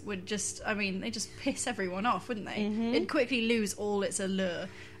those would just, I mean, they just piss everyone off, wouldn't they? Mm-hmm. It'd quickly lose all its allure.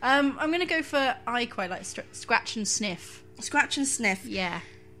 I'm going to go for, I quite like Scratch and Sniff. Scratch and sniff. Yeah.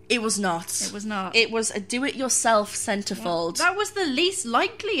 It was not. It was not. It was a do-it-yourself centerfold. That was the least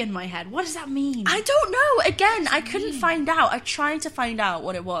likely in my head. What does that mean? I don't know. Again, I couldn't find out. I tried to find out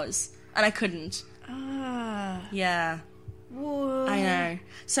what it was, and I couldn't. Yeah. Whoa. I know.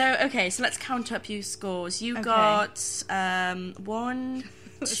 So, okay, so let's count up your scores. You got 1,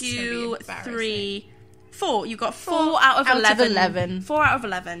 2, 3, 4. You got 4 out of 11. 4 out of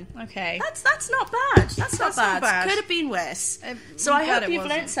 11. Okay. That's not bad. That's not bad. Could have been worse. So I hope you've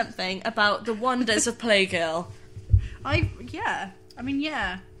learnt something about the wonders of Playgirl. I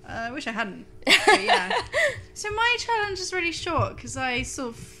wish I hadn't. But yeah. So my challenge is really short because I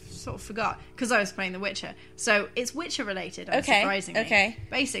sort of forgot because I was playing The Witcher. So it's Witcher related, unsurprisingly. Okay.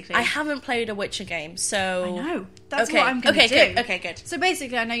 Basically. I haven't played a Witcher game, so... I know. That's what I'm going to do. Good. Okay, good. So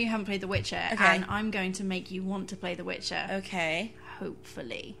basically, I know you haven't played The Witcher, and I'm going to make you want to play The Witcher. Okay.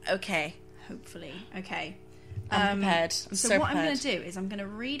 Hopefully. Okay. Okay. I'm prepared. So what I'm going to do is I'm going to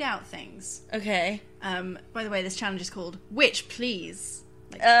read out things. Okay. By the way, this challenge is called Witch Please.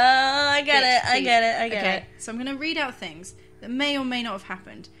 I get it. Okay. So I'm going to read out things that may or may not have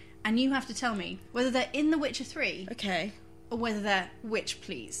happened, and you have to tell me whether they're in The Witcher 3 Okay. or whether they're Witch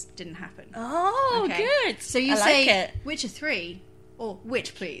Please didn't happen. Oh, Okay. good. So you I say like it. Witcher 3 or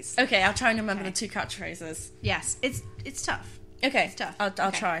Witch Please. Okay, I'll try and remember the 2 catchphrases. Yes, it's tough. Okay. It's tough. I'll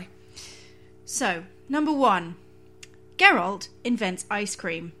Okay. try. So, number 1. Geralt invents ice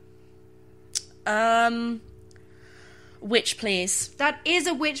cream. Witch, please. That is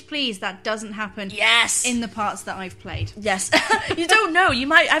a Witch Please. That doesn't happen. Yes. In the parts that I've played. Yes. You don't know.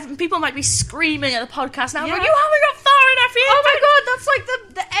 People might be screaming at the podcast now. Yeah. Like, you haven't got far enough yet. Oh my god, that's like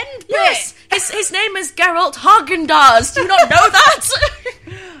the end bit. Yes. His name is Geralt Haagen-Dazs. Do you not know that?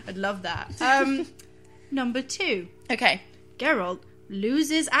 I'd love that. Number 2. Okay. Geralt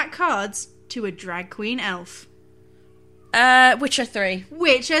loses at cards to a drag queen elf. Witcher 3.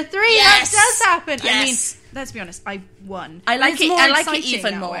 Witcher 3. Yes. That does happen. Yes. I mean, let's be honest. I won. I like It's it. more I like it exciting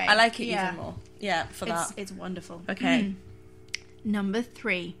even that more. way. I like it Yeah. even more. Yeah, for that. It's wonderful. Okay. Number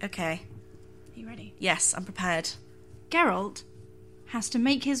 3. Okay. Are you ready? Yes, I'm prepared. Geralt has to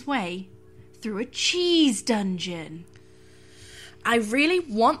make his way through a cheese dungeon. I really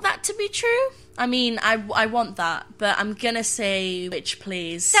want that to be true. I mean, I want that, but I'm gonna say Witch,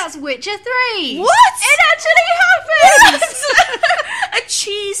 please. That's Witcher 3. What? It actually happened. A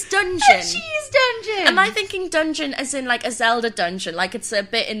cheese dungeon. A cheese dungeon. Am I thinking dungeon as in like a Zelda dungeon, like it's a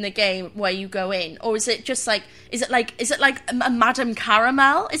bit in the game where you go in, or is it just like is it like a Madame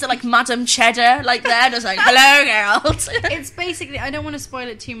Caramel? Is it like Madame Cheddar, like there, just like hello, Geralt? It's basically. I don't want to spoil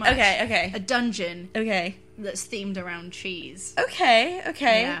it too much. Okay. A dungeon Okay. that's themed around cheese. Okay.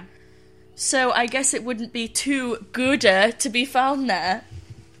 Yeah. So I guess it wouldn't be too gooder to be found there.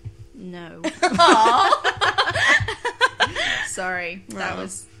 No. Sorry. That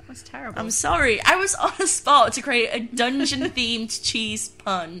was terrible. I'm sorry. I was on a spot to create a dungeon-themed cheese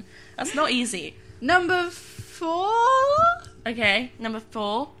pun. That's not easy. Number 4. Okay, number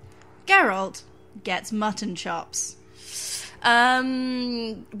 4. Geralt gets mutton chops.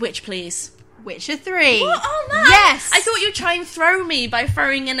 Witch, please. Witcher 3. What? Oh, man. Yes. I thought you'd try and throw me by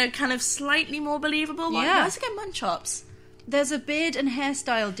throwing in a kind of slightly more believable one. Yeah. Why does it get mutton chops? There's a beard and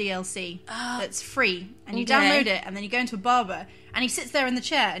hairstyle DLC that's free, and you Okay. download it, and then you go into a barber, and he sits there in the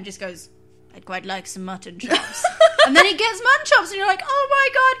chair and just goes, I'd quite like some mutton chops. And then he gets mutton chops, and you're like, oh my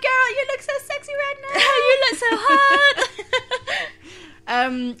god, Geralt, you look so sexy right now. You look so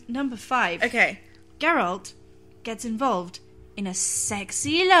hot. Number 5. Okay. Geralt gets involved in a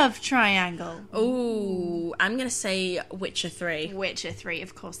sexy love triangle. Ooh, I'm going to say Witcher 3. Witcher 3,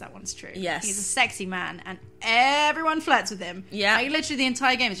 of course that one's true. Yes. He's a sexy man, and everyone flirts with him. Yeah. Like, literally the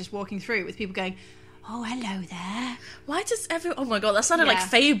entire game is just walking through with people going, oh, hello there. Why does everyone... Oh my god, that sounded Yeah. like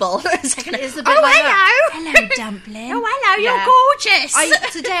Fable. It's It's a bit oh, like hello! that. Hello, dumpling. Oh, hello, Yeah. you're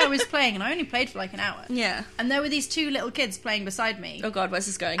gorgeous! Today I was playing, and I only played for like an hour. Yeah. And there were these 2 little kids playing beside me. Oh god, where's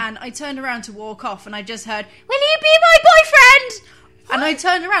this going? And I turned around to walk off, and I just heard, will you be my boyfriend? And I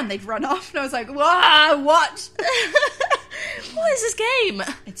turned around, they'd run off, and I was like, wow, what? What is this game?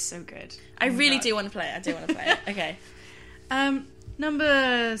 It's so good. I really do want to play it. I do want to play it. Okay.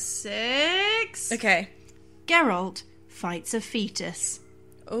 Number 6. Okay. Geralt fights a fetus.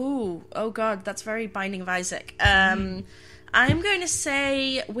 Oh god, that's very Binding of Isaac. I'm going to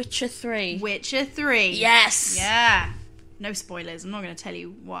say Witcher 3. Witcher 3. Yes! Yeah. No spoilers. I'm not going to tell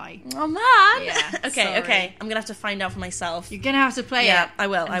you why. Oh man! Yeah, okay, sorry. okay. I'm going to have to find out for myself. You're going to have to play Yeah, it. I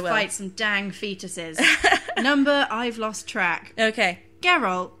will, and I will. fight some dang fetuses. Number, I've lost track. Okay.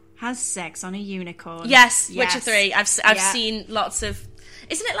 Geralt has sex on a unicorn. Yes, Witcher 3. I've Yeah. seen lots of...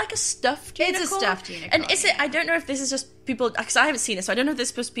 Isn't it like a stuffed It's a unicorn? stuffed unicorn, And is it... I don't know if this is just people... Because I haven't seen it, so I don't know if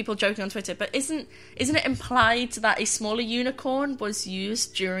this was people joking on Twitter, but isn't it implied that a smaller unicorn was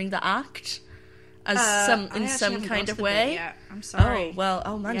used during the act? as some kind of way? I'm sorry. Oh well.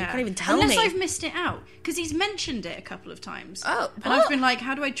 Oh man, you can't even tell Unless me. I've missed it out, because he's mentioned it a couple of times. Oh, and I've been like,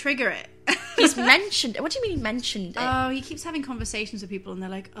 how do I trigger it? He's mentioned it. What do you mean mentioned it? Oh, he keeps having conversations with people, and they're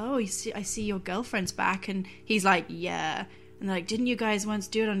like, "Oh, I see your girlfriend's back," and he's like, "Yeah." And they're like, "Didn't you guys once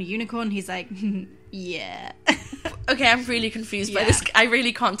do it on a unicorn?" He's like, "Yeah." Okay, I'm really confused by this. I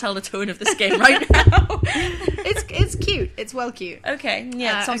really can't tell the tone of this game right now. It's cute. It's well cute. Okay,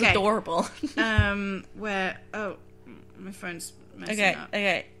 yeah, it sounds adorable. Where? Oh, my phone's messing up.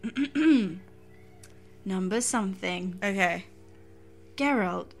 Okay. Number something. Okay.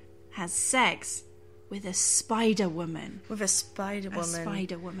 Geralt has sex with a spider woman. With a spider woman. A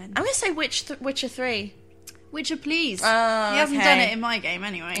spider woman. I'm gonna say Witcher 3. Witcher, please. He Oh, hasn't okay. done it in my game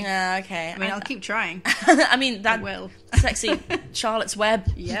anyway. Yeah, okay. I mean, I'll keep trying. I mean, that will. Sexy Charlotte's Web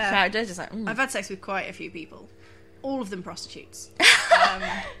character. Just like, I've had sex with quite a few people. All of them prostitutes.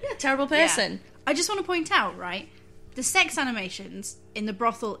 yeah, terrible person. Yeah. I just want to point out, right, the sex animations in the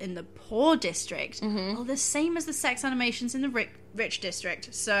brothel in the poor district are the same as the sex animations in the rich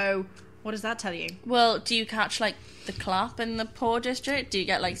district. So, what does that tell you? Well, do you catch, like, the clap in the poor district? Do you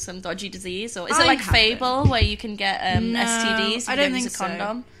get, like, some dodgy disease? Or is it like Fable, where you can get STDs if I you don't don't think use a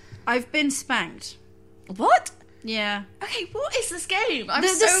condom? I've been spanked. What? Yeah. Okay, what is this game? I'm The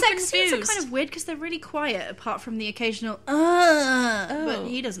so sex scenes confused. are kind of weird because they're really quiet, apart from the occasional but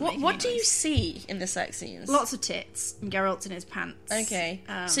he doesn't make What any do you noise. see in the sex scenes? Lots of tits, and Geralt's in his pants. Okay.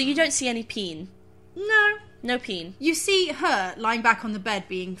 So you don't see any peen? No. No peen. You see her lying back on the bed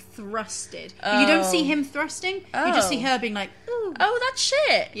being thrusted. But you don't see him thrusting. You just see her being like, ooh. Oh, that's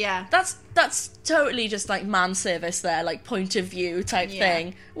shit. Yeah. That's totally just like man service there, like point of view type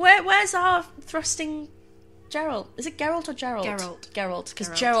thing. Where's our thrusting Geralt? Is it Geralt or Gerald? Geralt. Because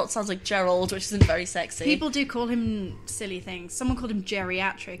Geralt sounds like Gerald, which isn't very sexy. People do call him silly things. Someone called him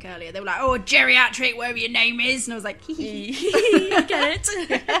geriatric earlier. They were like, oh, geriatric, whatever your name is. And I was like, I get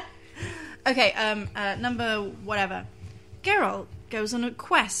it. Okay, number whatever. Geralt goes on a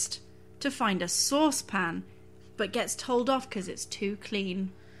quest to find a saucepan, but gets told off because it's too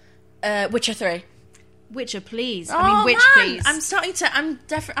clean. Witcher 3. Witcher, please. Oh, I mean, witch, man. please.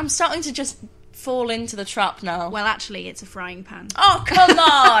 I'm starting to just fall into the trap now. Well, actually, it's a frying pan. Oh, come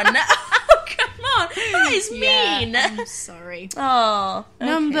on. Oh, come on. That is mean. Yeah, I'm sorry. Oh, okay.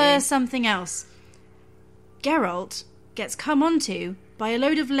 Number something else. Geralt gets come onto by a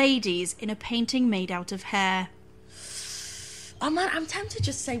load of ladies in a painting made out of hair. Oh man, I'm tempted to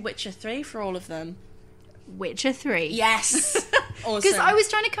just say Witcher 3 for all of them. Witcher 3. Yes. Awesome. Because I was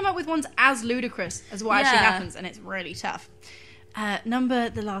trying to come up with ones as ludicrous as what actually happens, and it's really tough.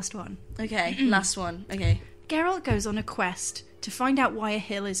 The last one. Okay, last one. Okay. Geralt goes on a quest to find out why a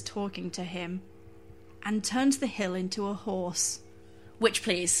hill is talking to him, and turns the hill into a horse. Which,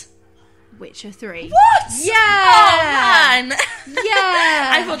 please? Witcher 3. What? Yeah! Oh, man! Yeah!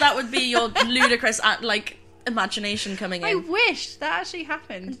 I thought that would be your ludicrous, imagination coming in. I wish that actually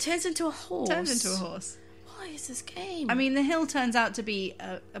happened. It turns into a horse. What is this game? I mean, the hill turns out to be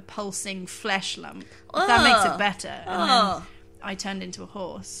a pulsing flesh lump. If that makes it better. And then I turned into a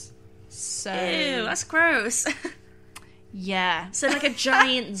horse. So... Ew, that's gross. Yeah. So like a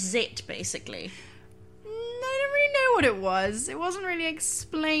giant zit, basically. I don't really know what it was. It wasn't really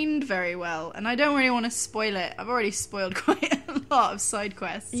explained very well, and I don't really want to spoil it. I've already spoiled quite a lot of side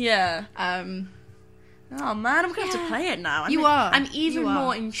quests. Yeah. Oh man, I'm gonna have to play it now. I'm even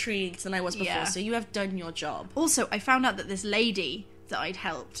more intrigued than I was before. Yeah. So you have done your job. Also, I found out that this lady that I'd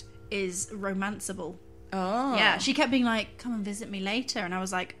helped is romanceable. Oh. Yeah, she kept being like, come and visit me later, and I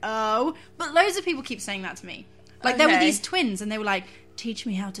was like, oh. But loads of people keep saying that to me. Like, there were these twins, and they were like, teach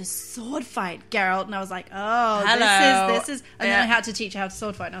me how to sword fight, Geralt. And I was like, oh, hello. this is... And then I had to teach her how to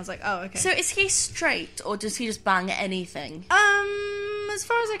sword fight, and I was like, oh, okay. So is he straight, or does he just bang anything? As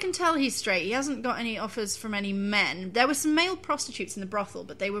far as I can tell, he's straight. He hasn't got any offers from any men. There were some male prostitutes in the brothel,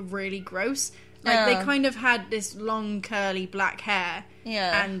 but they were really gross. Like, they kind of had this long, curly, black hair.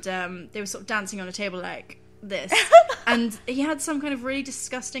 Yeah. And they were sort of dancing on a table like this. And he had some kind of really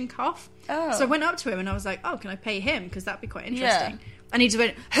disgusting cough. Oh. So I went up to him and I was like, oh, can I pay him? Because that'd be quite interesting. Yeah. And he just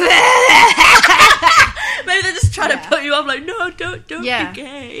went... Maybe they're just trying to put you off, like, no, don't be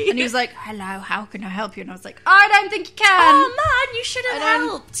gay. And he was like, hello, how can I help you? And I was like, I don't think you can. Oh, man, you should have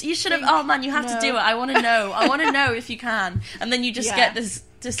helped. You should have... Oh, man, you have to do it. I want to know. I want to know if you can. And then you just get this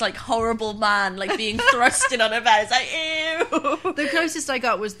like horrible man like being thrusted on a bed. It's like, ew. The closest I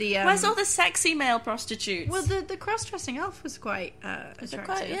got was the where's all the sexy male prostitutes? Well, the cross-dressing elf was quite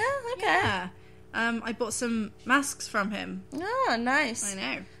attractive. Yeah, okay. Yeah. I bought some masks from him. Oh, nice. I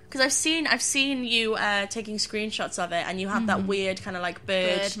know. Because I've seen you taking screenshots of it, and you have that weird kind of like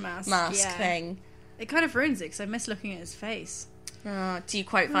bird mask thing. It kind of ruins it because I miss looking at his face. Oh, do you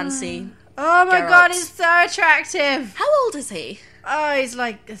quite fancy? Oh my Geralt? god, he's so attractive. How old is he? Oh, he's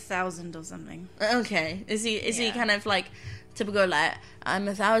like 1,000 or something. Okay, is he kind of like typical like I'm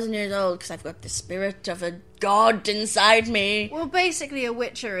 1,000 years old because I've got the spirit of a god inside me? Well, basically, a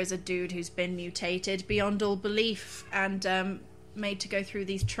Witcher is a dude who's been mutated beyond all belief and made to go through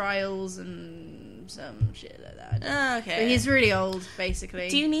these trials and some shit like that. Okay, But he's really old, basically.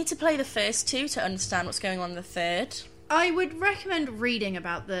 Do you need to play the first two to understand what's going on in the third? I would recommend reading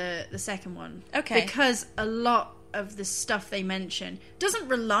about the second one. Okay. Because a lot of the stuff they mention doesn't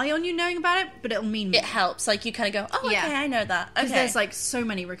rely on you knowing about it, but it'll mean more. It helps, like you kind of go, oh, okay, Yeah. I know that. Okay. Because there's like so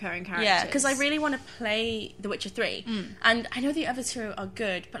many recurring characters. Yeah, because I really want to play The Witcher 3. And I know the other two are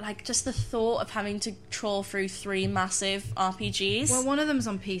good, but like just the thought of having to trawl through 3 massive RPGs. Well, one of them's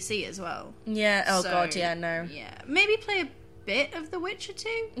on PC as well. Yeah, oh So, god, yeah, no. Yeah. Maybe play a bit of The Witcher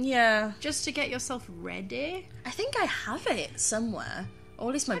 2, Yeah. just to get yourself ready. I think I have it somewhere. Or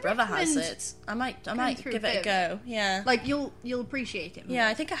at least my brother has recommend it. I might through give a it a bit go. Yeah. Like, you'll appreciate it more. Yeah,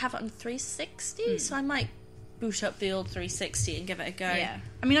 I think I have it on 360, so I might boot up the old 360 and give it a go. Yeah.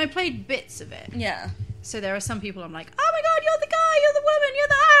 I mean, I played bits of it. Yeah. So there are some people I'm like, oh my god, you're the guy, you're the woman, you're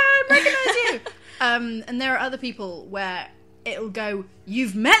the I recognize you. And there are other people where it'll go,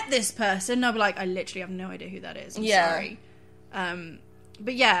 you've met this person. And I'll be like, I literally have no idea who that is. I'm sorry.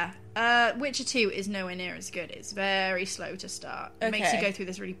 But yeah, Witcher 2 is nowhere near as good. It's very slow to start. It makes you Okay. go through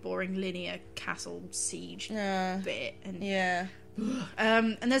this really boring linear castle siege bit. And, Yeah.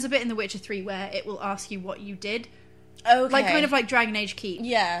 and there's a bit in The Witcher 3 where it will ask you what you did. Okay. Like, kind of like Dragon Age Keep.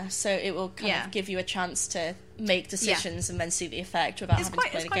 Yeah, so it will kind Yeah. of give you a chance to make decisions and then see the effect without It's having quite,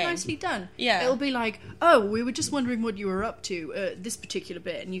 to play it's the quite game. nicely done. Yeah. It'll be like, oh, we were just wondering what you were up to this particular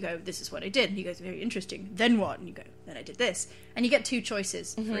bit, and you go, this is what I did, and you go, very interesting. Then what? And you go, then I did this, and you get 2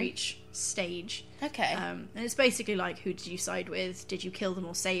 choices for each stage. Okay. And it's basically like, who did you side with? Did you kill them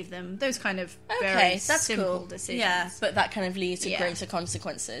or save them? Those kind of Okay, very that's simple cool. decisions. Yeah, but that kind of leads to Yeah. greater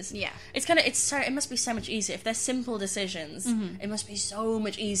consequences. Yeah. It's kind of it must be so much easier if they're simple decisions. It must be so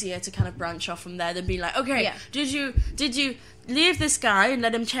much easier to kind of branch off from there than be like, okay, Yeah. did you leave this guy and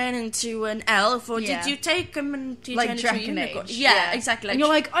let him turn into an elf, or Yeah. did you take him and you Like turn into a Dragon unicorn? Age. Yeah, exactly. And you're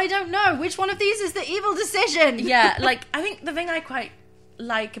like, I don't know, which one of these is the evil decision? Yeah, like I think the thing I quite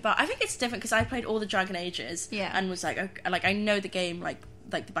like about I think it's different because I played all the Dragon Ages, Yeah. and was like I know the game like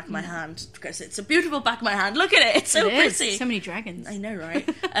the back of my hand because it's a beautiful back of my hand. Look at it, it's so It is. pretty. So many dragons. I know, right?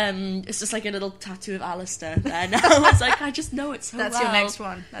 It's just like a little tattoo of Alistair there now. It's like I just know it so That's well. your next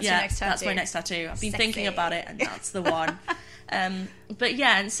one. That's your next That's my tattoo. next tattoo. I've been Sexy. thinking about it, and that's the one. But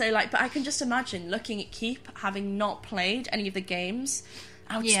yeah, and so like, but I can just imagine looking at Keep, having not played any of the games,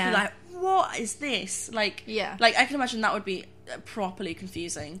 I would just Yeah. be like, what is this? Like, Yeah. like I can imagine that would be properly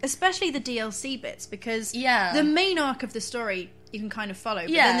confusing. Especially the DLC bits, because Yeah. the main arc of the story you can kind of follow, but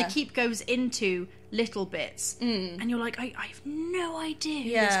Yeah. then the Keep goes into little bits, and you're like, I have no idea who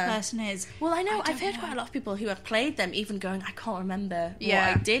this Yeah. person is. Well, I know don't I've heard know. quite a lot of people who have played them even going, I can't remember Yeah.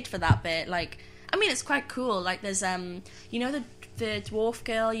 what I did for that bit. Like, I mean, it's quite cool. Like, there's you know the dwarf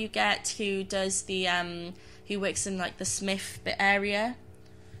girl you get who does the who works in like the smith bit area.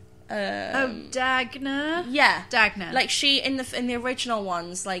 Dagna? Yeah, Dagna. Like she in the original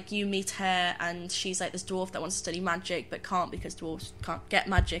ones, like you meet her and she's like this dwarf that wants to study magic but can't because dwarves can't get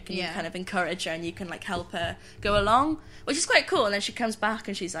magic, and you Yeah. kind of encourage her and you can like help her go along, which is quite cool. And then she comes back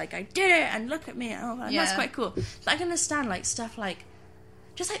and she's like, I did it, and look at me. Oh, and that's Yeah. quite cool. But I can understand like stuff like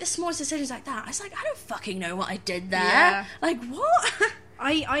just like the smallest decisions like that. I was like, I don't fucking know what I did there. Yeah. Like what?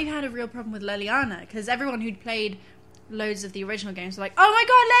 I had a real problem with Leliana, because everyone who'd played loads of the original games were like, oh my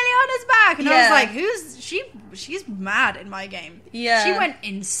god, Leliana's back! And I Yeah. was like, who's she? She's mad in my game. Yeah. She went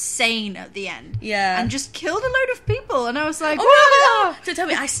insane at the end. Yeah. And just killed a load of people, and I was like, Oh, "Whoa!" so tell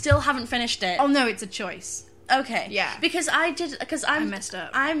me, I still haven't finished it. Oh no, it's a choice. Okay. Yeah. Because I messed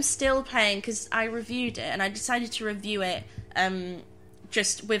up. I'm still playing because I reviewed it and I decided to review it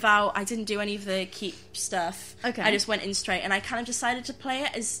just without, I didn't do any of the keep stuff. Okay. I just went in straight and I kind of decided to play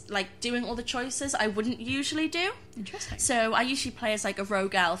it as like doing all the choices I wouldn't usually do. Interesting. So I usually play as like a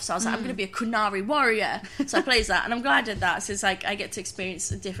rogue elf, so I was like, I'm going to be a Kunari warrior. So I plays that, and I'm glad I did that. So it's like I get to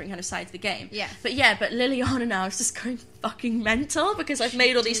experience a different kind of side to the game. Yeah. But Liliana now is just going fucking mental because I've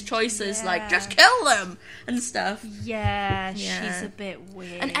made all these choices, like yeah. just kill them and stuff. Yeah, Yeah. she's a bit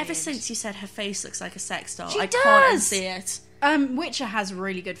weird. And ever since you said her face looks like a sex doll, She I can't does! unsee it. Witcher has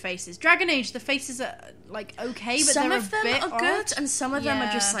really good faces. Dragon Age, the faces are like okay, but Some they're of a them bit are odd. good, and some of them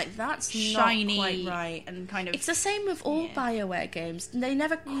are just Yeah. like, that's Shiny not quite right. and kind of. It's the same with all Yeah. BioWare games. They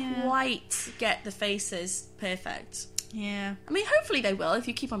never Yeah. quite get the faces perfect. Yeah. I mean, hopefully they will. If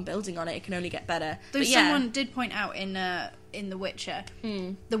you keep on building on it, it can only get better. Though But yeah. someone did point out in The Witcher,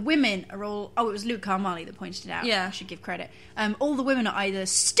 the women are all... Oh, it was Luke Carmali that pointed it out. Yeah. I should give credit. All the women are either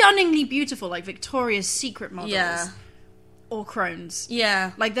stunningly beautiful, like Victoria's Secret models, Yeah. or crones.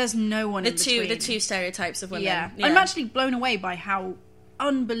 Yeah. Like, there's no one in between. The two stereotypes of women. Yeah. I'm actually blown away by how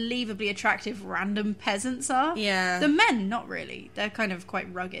unbelievably attractive random peasants are. Yeah. The men, not really. They're kind of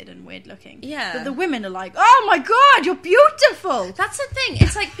quite rugged and weird looking. Yeah. But the women are like, oh my god, you're beautiful! That's the thing.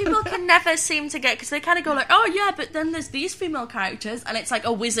 It's like people can never seem to get, because they kind of go like, oh yeah, but then there's these female characters, and it's like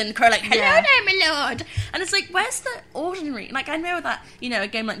a wizened crow, like, hello Yeah. there, my lord. And it's like, where's the ordinary? Like, I know that, you know, a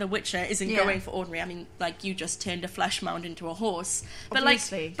game like The Witcher isn't Yeah. going for ordinary. I mean, like, you just turned a flesh mound into a horse. But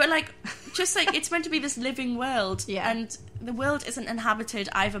Obviously. like, just like, it's meant to be this living world, Yeah. and the world isn't inhabited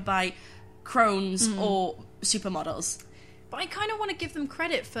either by crones or supermodels. But I kind of want to give them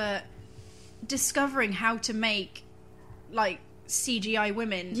credit for discovering how to make, like, CGI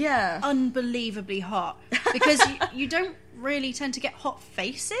women unbelievably hot. Because you don't really tend to get hot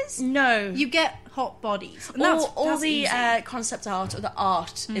faces. No. You get hot bodies. And All that's the easy. concept art or the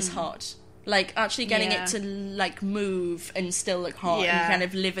art is hot. Like, actually getting Yeah. it to, like, move and still look hot Yeah. and kind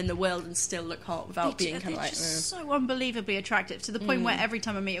of live in the world and still look hot without being kind of They're like... just so unbelievably attractive, to the point where every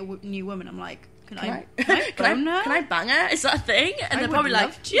time I meet a new woman, I'm like, can I Can bone her? I bang her? Is that a thing? And I they're would probably like,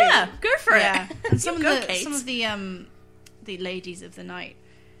 love to. yeah, go for Yeah. it. And some Go, of Kate. the ladies of the night,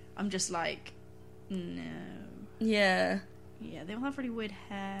 I'm just like, no. Yeah. Yeah, they all have really weird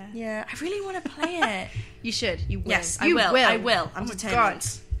hair. Yeah. I really want to play it. You should. You will. Yes, I You will. I will. I'm Oh my determined.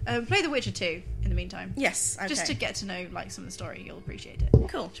 God. Play The Witcher 2 in the meantime. Yes, okay. Just to get to know, like, some of the story, you'll appreciate it.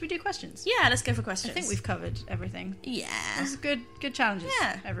 Cool. Should we do questions? Yeah, let's go for I questions. think we've covered everything. Yeah. That's good challenges,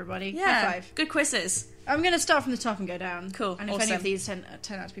 Yeah. everybody. Yeah. High five. Good quizzes. I'm going to start from the top and go down. Cool, And if any awesome. of these turn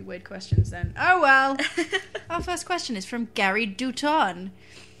out to be weird questions, then oh well. Our first question is from Gary Dutton.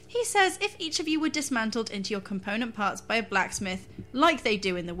 He says, if each of you were dismantled into your component parts by a blacksmith, like they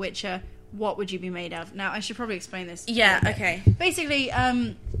do in The Witcher, what would you be made of? Now, I should probably explain this. Yeah, okay. Basically,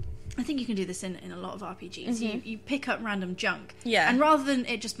 I think you can do this in a lot of RPGs. You pick up random junk. Yeah. And rather than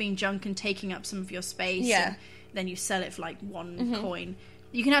it just being junk and taking up some of your space, Yeah. and then you sell it for like one coin,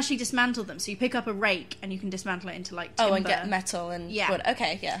 you can actually dismantle them. So you pick up a rake and you can dismantle it into like timber. Oh, and get metal and Yeah. wood.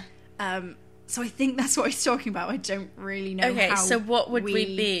 Okay, yeah. So I think that's what he's talking about. I don't really know Okay, how so what would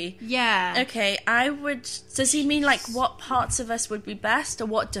we be? Yeah. Okay, I would... Does he mean, like, what parts of us would be best, or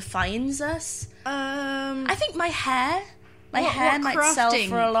what defines us? I think my hair. My hair what might sell crafting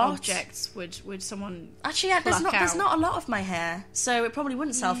for a lot. objects would someone Actually, yeah, there's pluck not out? a lot of my hair, so it probably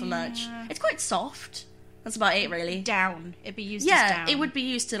wouldn't sell for much. It's quite soft. That's about it, really. down? It'd be used as Yeah, down. it would be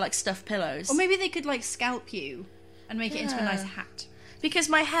used to, like, stuff pillows. Or maybe they could like scalp you and make it into a nice hat. Because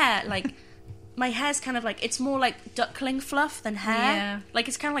my hair, like... My hair's kind of like, it's more like duckling fluff than hair. Yeah. Like,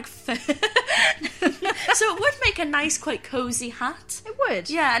 it's kind of like fur. So it would make a nice, quite cozy hat. It would.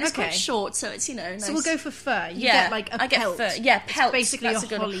 Yeah, and it's Okay. quite short, so it's, you know, nice. So we'll go for fur. You Yeah, get like a I get pelt. fur. Yeah, It's pelt. basically That's a a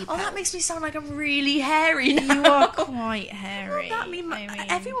good holly one. pelt. Oh, that makes me sound like I'm really hairy now. You are quite hairy. That mean,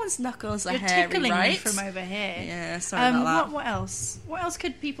 everyone's knuckles are You're hairy, tickling right? me from over here. Yeah, sorry about that. What else? What else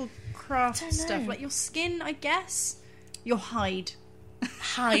could people craft Don't stuff? know. Like your skin, I guess. Your hide.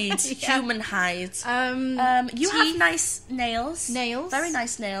 Hide, Yeah. human hide. You teeth. have nice nails. Nails. Very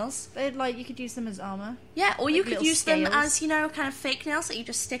nice nails. They're like you could use them as armor. Yeah, or Like you could little use them scales. as, you know, kind of fake nails that you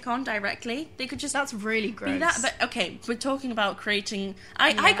just stick on directly. They could just That's really gross. be that. But okay, we're talking about creating...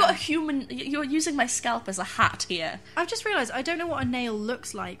 I got a human... You're using my scalp as a hat here. I've just realised I don't know what a nail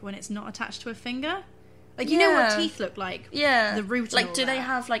looks like when it's not attached to a finger. Like, you know what Yeah. teeth look like? Yeah. The root and Like, all do they that.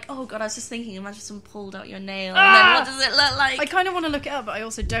 have, like... Oh, God, I was just thinking, imagine someone pulled out your nail. And then what does it look like? I kind of want to look it up, but I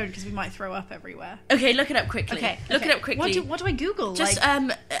also don't because we might throw up everywhere. Okay, look it up quickly. Okay, Look it up quickly. What do I Google? Just,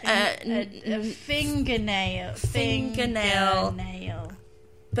 like, a fingernail. Fingernail.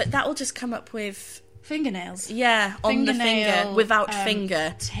 But that will just come up with... Fingernails. Yeah, on the finger, Fingernail, without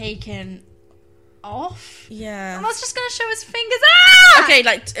finger. Taken off. Yeah. And that's just going to show us fingers. Ah! Okay,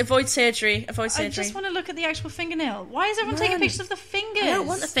 like, avoid surgery. Avoid surgery. I just want to look at the actual fingernail. Why is everyone taking Man. pictures of the fingers? I don't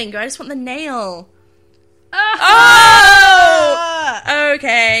want the finger, I just want the nail. Ah! Oh!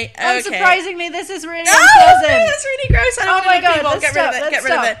 Okay, okay. Unsurprisingly, this is really Oh, unpleasant. that's really gross. I don't Oh want my to look God, people. let's Get rid of stop, it. Get let's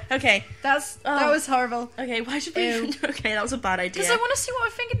rid of stop. it. Okay. That was horrible. Okay, why should we Ew. even... Okay, that was a bad idea. Because I want to see what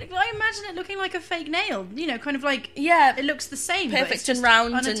a finger... I imagine it looking like a fake nail. You know, kind of like... Yeah. It looks the same. but Perfect it's just and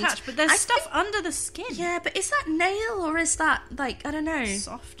round and- unattached. But there's I stuff think- under the skin. Yeah, but is that nail or is that, like, I don't know.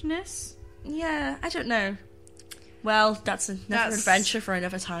 Softness. Yeah, I don't know. Well, that's another That's adventure for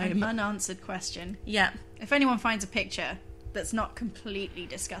another An time. unanswered question. Yeah. If anyone finds a picture, that's not completely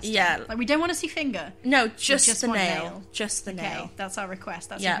disgusting. Yeah. Like, we don't want to see finger. No, just the one nail. Just the Okay, nail. that's our request.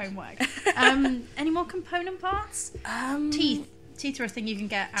 That's Yeah. your homework. Any more component parts? Teeth. Teeth are a thing you can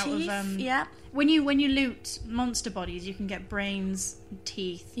get out Teeth, of... yeah. When you loot monster bodies, you can get brains,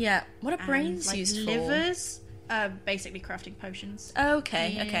 teeth... Yeah. What are and, brains like, used for? livers. Basically crafting potions.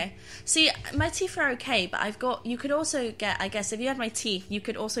 Okay, Yeah. okay. See, my teeth are okay, but you could also get, I guess, if you had my teeth, you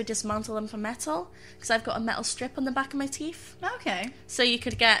could also dismantle them for metal, because I've got a metal strip on the back of my teeth. Okay. So you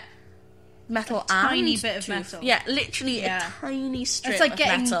could get metal A tiny and bit of tooth. metal. Yeah, literally Yeah. a tiny strip It's like of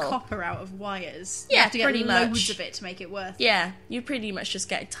getting metal. copper out of wires. Yeah, you have to get pretty loads much. of it to make it worth it. Yeah, you pretty much just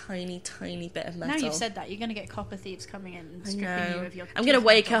get a tiny, tiny bit of metal. Now you've said that, you're going to get copper thieves coming in and stripping you of your I'm going to tooth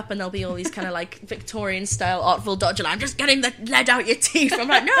wake metal. up and there'll be all these kind of like Victorian style Artful Dodger. I'm just getting the lead out your teeth. I'm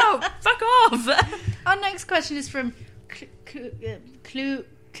like, no, fuck off. Our next question is from Coobs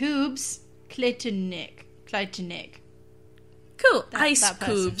Claytonik. Cool. That Ice person.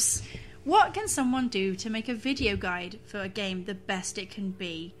 cubes. What can someone do to make a video guide for a game the best it can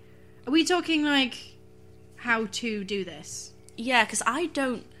be? Are we talking like how to do this? Yeah, because I'm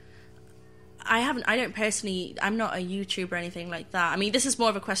not a YouTuber or anything like that. I mean, this is more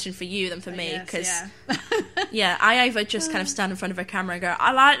of a question for you than for me, Yes, because yeah. I either just kind of stand in front of a camera and go,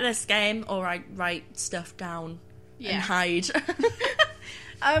 I like this game, or I write stuff down Yeah. and hide.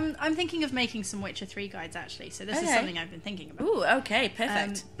 I'm thinking of making some Witcher 3 guides, actually, so this is Okay. something I've been thinking about. Ooh, okay,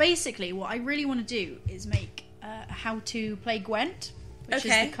 perfect. Basically, what I really want to do is make how to play Gwent, which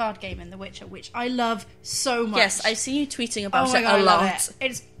Okay. is the card game in The Witcher, which I love so much. Yes, I see you tweeting Oh about my it God, a I love lot. it.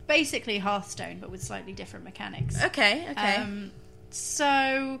 It's basically Hearthstone, but with slightly different mechanics. Okay.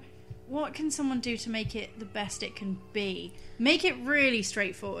 So, what can someone do to make it the best it can be? Make it really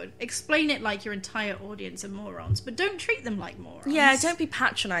straightforward. Explain it like your entire audience are morons, but don't treat them like morons. Yeah, don't be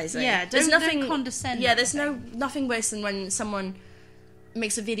patronising. Yeah, don't condescend Yeah, or there's anything. nothing worse than when someone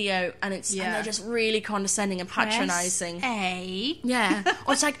makes a video and and they're just really condescending and patronising. Press A. Yeah,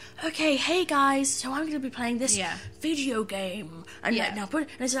 or it's like, okay, hey guys, so I'm going to be playing this Yeah. video game, and Yeah. now and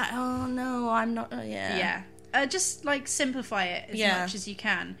it's like, oh no, I'm not. Yeah. Just like simplify it as Yeah. much as you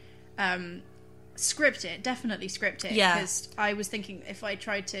can. Script it, definitely script it. Yeah. Because I was thinking if I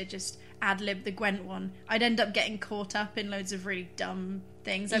tried to just ad-lib the Gwent one, I'd end up getting caught up in loads of really dumb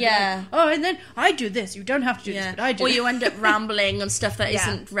things. I'd be Yeah. like, oh, and then I do this. You don't have to do this, Yeah. but I do. Or you end up rambling on stuff that Yeah.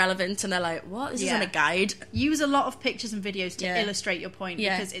 not relevant, and they're like, what? This Yeah. isn't a guide. Use a lot of pictures and videos to Yeah. illustrate your point,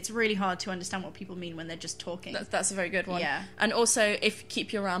 Yeah. because it's really hard to understand what people mean when they're just talking. That's a very good one. Yeah. And also,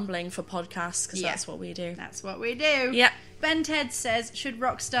 keep your rambling for podcasts, because Yeah. that's what we do. That's what we do. Yeah. Ben Ted says, should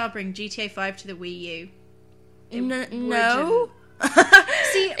Rockstar bring GTA 5 to the Wii U? No.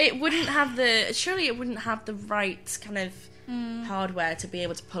 See, It wouldn't have surely it wouldn't have the right kind of hardware to be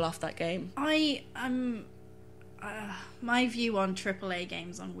able to pull off that game. My view on AAA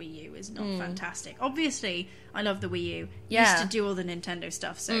games on Wii U is not fantastic. Obviously, I love the Wii U. Yeah. Used to do all the Nintendo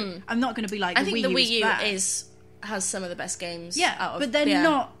stuff, so I'm not going to be like, I think Wii the U Wii U bad. has some of the best games. Yeah, out of, but they're yeah.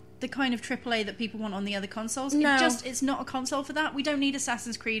 not the kind of AAA that people want on the other consoles. No. It's not a console for that. We don't need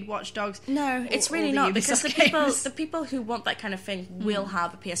Assassin's Creed, Watch Dogs. No, it's or really the not, because Ubisoft the people who want that kind of thing will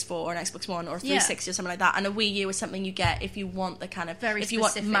have a PS4 or an Xbox One or a Yeah. 360 or something like that, and a Wii U is something you get if you want the kind of Very if you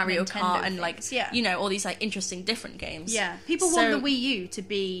want specific Mario Nintendo Kart and like things, yeah. you know all these like interesting different games. Yeah, people So- want the Wii U to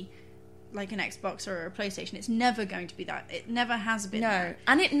be like an Xbox or a PlayStation. It's never going to be that. It never has been. No, that.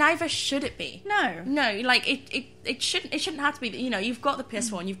 and it neither should it be. No. Like it shouldn't have to be. You know, you've got the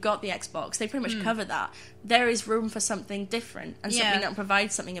PS1, you've got the Xbox. They pretty much cover that. There is room for something different and Yeah. something that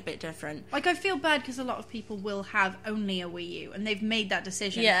provides something a bit different. Like, I feel bad because a lot of people will have only a Wii U, and they've made that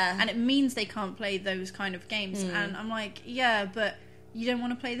decision. Yeah. And it means they can't play those kind of games. And I'm like, yeah, but you don't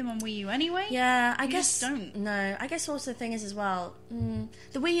want to play them on Wii U anyway? Yeah, I You guess just don't. No, I guess also the thing is as well,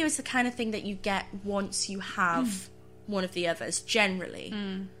 the Wii U is the kind of thing that you get once you have one of the others, generally.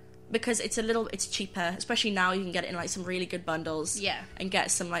 Because it's cheaper, especially now you can get it in like some really good bundles. Yeah. And get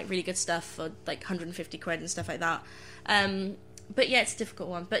some like really good stuff for like 150 quid and stuff like that. But yeah, it's a difficult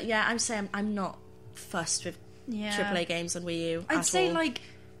one. But yeah, I'm not fussed with Yeah. AAA games on Wii U. I'd at say, all. like,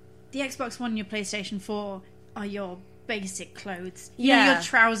 the Xbox One and your PlayStation 4 are your basic clothes. Yeah. Your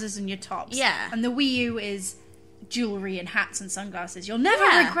trousers and your tops. Yeah. And the Wii U is jewellery and hats and sunglasses. You'll never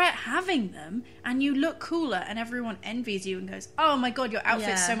Yeah. regret having them, and you look cooler, and everyone envies you and goes, oh my god, your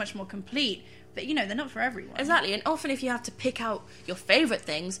outfit's Yeah. so much more complete. But, you know, they're not for everyone. Exactly, and often if you have to pick out your favourite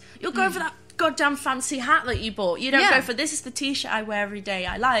things, you'll go for that goddamn fancy hat that you bought. You don't Yeah. go for, this is the t-shirt I wear every day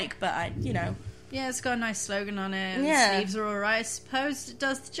I like, but I Yeah, it's got a nice slogan on it. Yeah. The sleeves are alright. I suppose it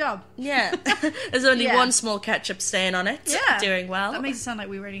does the job. Yeah. There's only Yeah. one small ketchup stain on it. Yeah. Doing well. That makes it sound like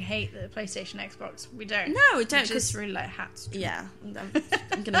we really hate the PlayStation, Xbox. We don't. No, we don't, We just 'cause- really like hats. Yeah.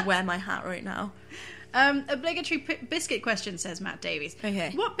 I'm going to wear my hat right now. Obligatory biscuit question, says Matt Davies.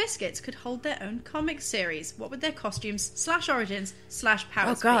 Okay. What biscuits could hold their own comic series? What would their costumes / origins /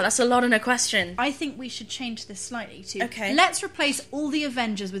 powers Oh, God, be? that's a lot in a question. I think we should change this slightly to Okay. let's replace all the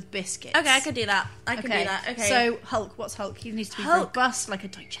Avengers with biscuits. Okay, I could do that. I can do that. Okay. So Hulk, what's Hulk? He needs to be Hulk. robust, like a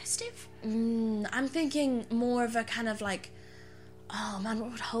digestive. I'm thinking more of a kind of like... Oh, man,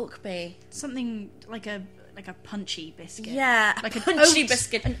 what would Hulk be? Something like a punchy biscuit. Yeah, like a punchy oat,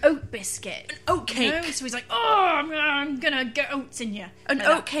 biscuit. An oat biscuit. An oat cake. You know? So he's like, oh, I'm gonna get oats in you. An Like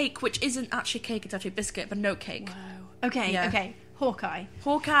oat that. cake, which isn't actually cake, it's actually a biscuit, but an oat cake. Whoa. Okay, Yeah. okay. Hawkeye.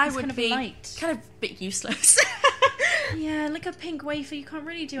 Hawkeye He's would kind of be light. kind of a bit useless. Yeah, like a pink wafer. You can't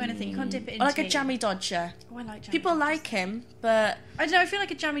really do anything. You can't dip it into Or like a jammy dodger. Oh, I like jammy People dodgers. like him, but I don't know. I feel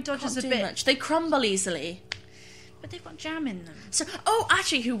like a jammy dodger's can't a do bit, much. They crumble easily. but they've got jam in them. So,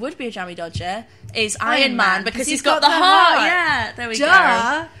 actually, who would be a jammy dodger is Iron Iron Man, Man because 'cause he's he's got got the the heart. heart. Yeah, there we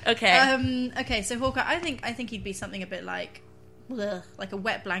Duh. go. Okay. Okay. So Hawkeye, I think he'd be something a bit like a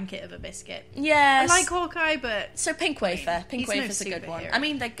wet blanket of a biscuit. Yes. I like Hawkeye, but So pink wafer. Pink he's no wafer's a good one. superhero. I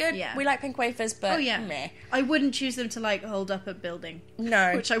mean, they're good. Yeah. We like pink wafers, but oh yeah, meh. I wouldn't choose them to like hold up a building.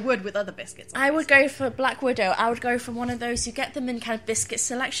 No. Which I would with other biscuits. I would go for Black Widow. I would go for one of those. You get them in kind of biscuit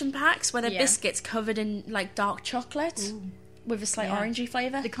selection packs where they're Yeah. biscuits covered in like dark chocolate with a slight Yeah. orangey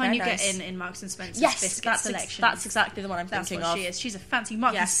flavour. The kind Very you nice. get in Marks and Spencer's Yes, biscuit that's selection. that's exactly the one I'm That's thinking what of. she is. She's a fancy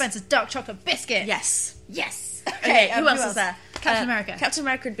Marks and Yes. Spencer's dark chocolate biscuit. Yes. Yes. Okay, who else is there? Captain America. Captain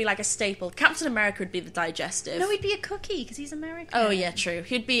America would be like a staple. Captain America would be the digestive. No, he'd be a cookie because he's American. Oh yeah, true.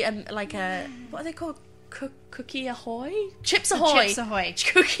 He'd be like a what are they called? Cookie Ahoy? Chips Ahoy. Chips Ahoy.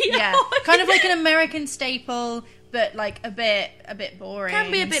 Cookie Yeah, Ahoy. kind of like an American staple, but like a bit boring.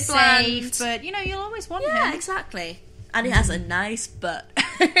 Can be a and bit safe, bland. but you know you'll always want Yeah, him. exactly. And he has a nice butt. I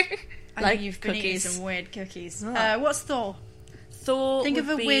like think you've been eating cookies. some weird cookies. Oh. What's Thor? Thor. Think of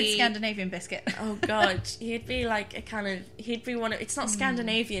a would weird be- Scandinavian biscuit. Oh god, he'd be like a kind of. He'd be one of. It's not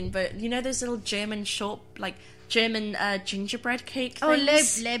Scandinavian, but you know those little German German gingerbread cake Oh,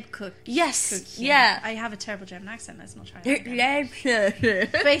 things? Lebkuchen. Yes, yeah. I have a terrible German accent. Let's not try that. Yeah,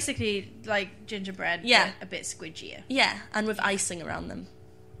 Basically, like gingerbread, Yeah. but a bit squidgier. yeah, and with icing around them.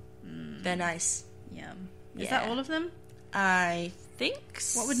 They're nice. Yum. Is Yeah. that all of them? I think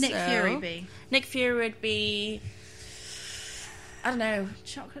so. What would Nick Fury be? Nick Fury would be. I don't know.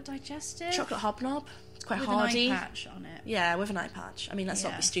 Chocolate digestive? Chocolate hobnob. It's quite with hardy. an eye patch on it. Yeah, with an eye patch. I mean, let's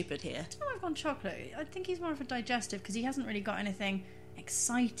not Yeah. be stupid here. Oh, I've gone chocolate. I think he's more of a digestive because he hasn't really got anything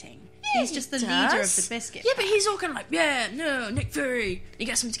exciting. Yeah, he's he just the does. leader of the biscuit. Yeah, but pack, he's all kind of like, yeah, no, Nick Fury. He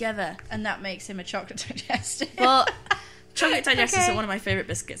gets them together. and that makes him a chocolate digestive. Well, chocolate digestives Okay. are one of my favourite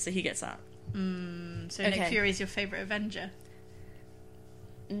biscuits, so he gets that. so okay. Nick Fury's your favourite Avenger.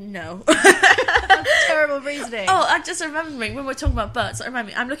 No. Terrible reasoning. Oh, I just remembered me when we're talking about butts. I remember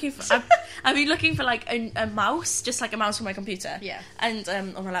me. I've been looking for like a mouse, just like a mouse on my computer. Yeah. And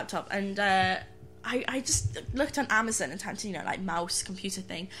on my laptop, and I just looked on Amazon and typed, like mouse computer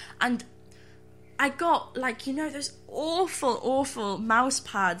thing, and I got like those awful mouse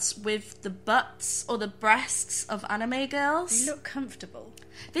pads with the butts or the breasts of anime girls. They look comfortable.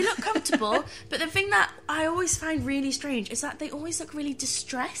 They look comfortable, but the thing that I always find really strange is that they always look really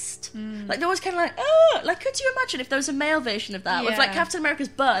distressed. Like they're always kind of like, oh, like could you imagine if there was a male version of that with like Yeah. Captain America's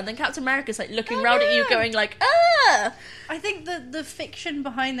butt, and then Captain America's like looking round at you, going like, ah. I think the fiction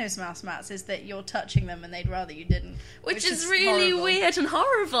behind those mouse mats is that you're touching them and they'd rather you didn't. Which is really horrible. weird and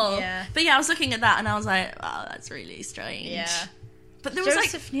horrible. Yeah. But yeah, I was looking at that and I was like, wow, that's really strange. Yeah. But there was like,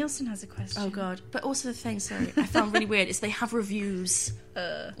 Joseph Nielsen has a question. oh god. But also the thing, sorry, I found really weird is they have reviews,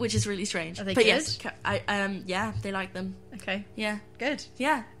 which is really strange. Are they but good? yes, yeah, they like them. Okay, Yeah, good.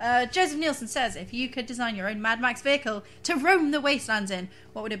 yeah. Joseph Nielsen says, if you could design your own Mad Max vehicle to roam the wastelands in,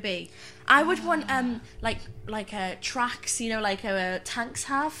 what would it be? I would want like tracks, like tanks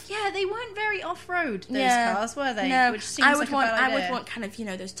have. Yeah, they weren't very off-road, those Yeah. cars, were they? No, Which seems I would like a want. bad I would idea. want kind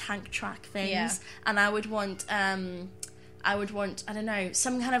of those tank track things, Yeah. and I would want. I would want. I don't know,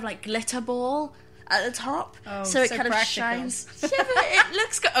 some kind of like glitter ball at the top, Oh, so it so kind of practical. shines. Yeah, but it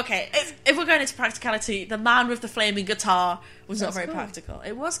looks good. Okay, if we're going into practicality, the man with the flaming guitar was not That's very cool. practical.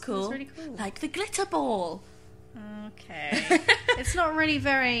 It was cool. really cool. Like the glitter ball. Okay. It's not really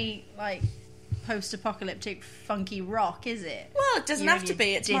very, like, post-apocalyptic funky rock, is it? Well, it doesn't You have and to your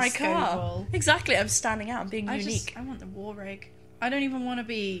be. It's my disco car. ball. Exactly. I'm standing out. I'm being unique. I want the war rig. I don't even want to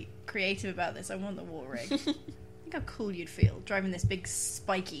be creative about this. I want the war rig. Think how cool you'd feel driving this big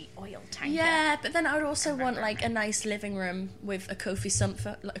spiky oil tanker. Yeah, but then I would also want like a nice living room with a Kofi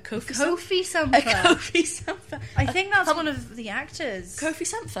Sumpter. Kofi Sumpter. A Kofi Sumpter. I think that's one of the actors. Kofi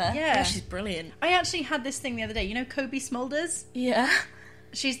Sumpter? Yeah. She's brilliant. I actually had this thing the other day. You know Kobe Smulders? Yeah.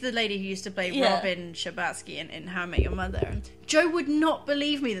 She's the lady who used to play Robin Scherbatsky in How I Met Your Mother. And Joe would not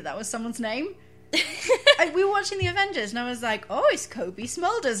believe me that was someone's name. We were watching the Avengers and I was like, oh, it's Kobe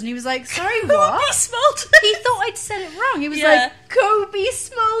Smulders, and he was like, sorry, what? Kobe Smulders. He thought I'd said it wrong. He was like, Kobe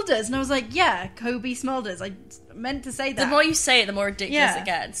Smulders, and I was like, yeah, Kobe Smulders. I meant to say that. The more you say it, the more ridiculous it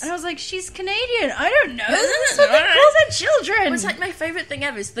gets. And I was like, she's Canadian. I don't know. That's what they call their children. It was like my favourite thing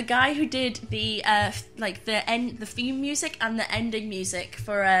ever is the guy who did the the theme music and the ending music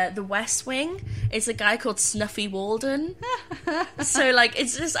for The West Wing is a guy called Snuffy Walden. So like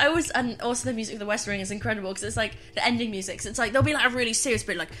it's just and also the music of The West Wing is incredible because it's like the ending music. So it's like there'll be like a really serious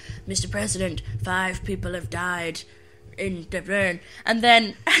bit like, Mr. President, 5 people have died in the rain, and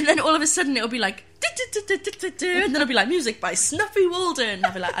then all of a sudden it'll be like and then it'll be like music by Snuffy Walden.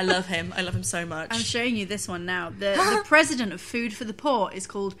 I'll be like, I love him so much. I'm showing you this one now. The president of Food for the Poor is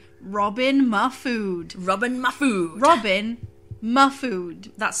called Robin Mahfood. Robin Mahfood. Robin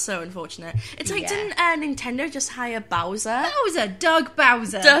Mahfood. That's so unfortunate. It's like, didn't Nintendo just hire Bowser? Doug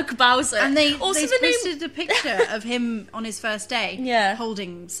Bowser. Doug Bowser. And they also posted a picture of him on his first day,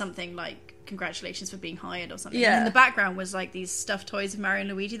 holding something like, congratulations for being hired or something. And in the background was like these stuffed toys of Mario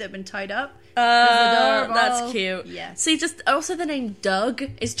and Luigi that have been tied up. That's cute. Yeah. See, just also the name Doug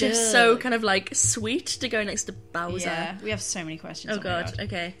is just so kind of like sweet to go next to Bowser. Yeah, we have so many questions. Oh god.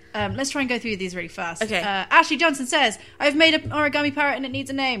 Okay. Let's try and go through these really fast. Okay. Ashley Johnson says, I've made an origami parrot and it needs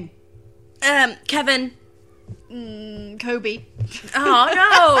a name. Kevin. Kobe. Oh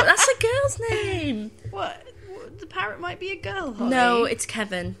no, that's a girl's name. What? The parrot might be a girl, Holly. No, it's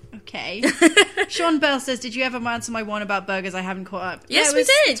Kevin. Okay. Sean Bell says, did you ever answer my one about burgers? I haven't caught up. Yes, we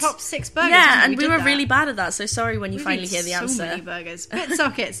did. Top 6 burgers. Yeah, and we were really bad at that, so sorry when you finally hear the answer. So many burgers.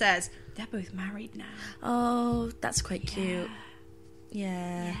 Bitsocket says, they're both married now. Oh, that's quite cute.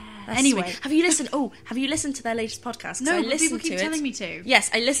 Yeah. Anyway. Sweet. Have you listened to their latest podcast? No, people keep telling me to.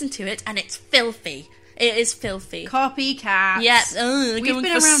 Yes, I listened to it, and it's filthy. It is filthy. Copycats. Yeah, we've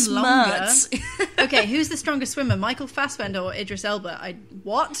been around longer. Okay, who's the strongest swimmer, Michael Fassbender or Idris Elba?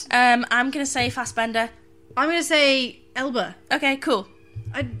 What? I'm gonna say Fassbender. I'm gonna say Elba. Okay, cool.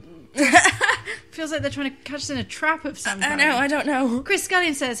 Feels like they're trying to catch us in a trap of some kind. I don't know. Chris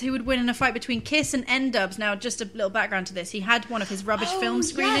Scullion says, who would win in a fight between Kiss and N-Dubs? Now, just a little background to this. He had one of his rubbish film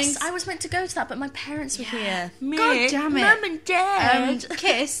screenings. Yes, I was meant to go to that, but my parents were here. God damn it. Mum and Dad.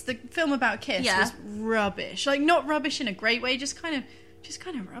 Kiss, the film about Kiss, was rubbish. Like, not rubbish in a great way, just kind of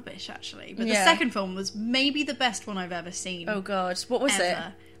rubbish, actually. But the second film was maybe the best one I've ever seen. Oh, God. What was it?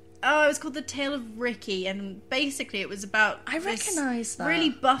 Oh, it was called The Tale of Ricky, and basically it was about I recognise that. really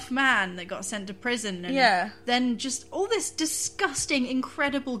buff man that got sent to prison, and then just all this disgusting,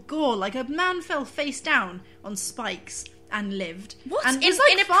 incredible gore. Like, a man fell face down on spikes and lived. What? And in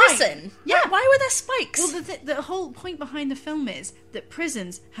a prison? Yeah. Why were there spikes? Well, the whole point behind the film is that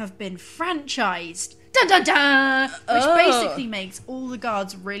prisons have been franchised. Dun dun dun! Which basically makes all the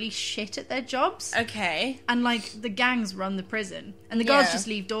guards really shit at their jobs. Okay. And, like, the gangs run the prison. And the guards just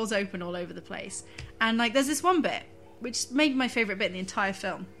leave doors open all over the place. And, like, there's this one bit, which may be my favourite bit in the entire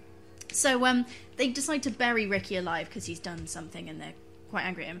film. So, they decide to bury Ricky alive because he's done something and they're quite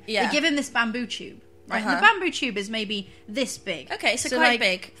angry at him. Yeah. They give him this bamboo tube. Right? And the bamboo tube is maybe this big. Okay, so quite like,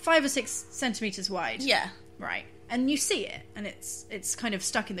 big. 5 or 6 centimetres wide. Yeah. Right. And you see it, and it's kind of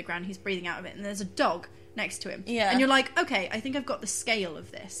stuck in the ground. He's breathing out of it, and there's a dog next to him. Yeah. And you're like, okay, I think I've got the scale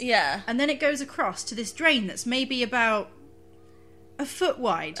of this. Yeah. And then it goes across to this drain that's maybe about a foot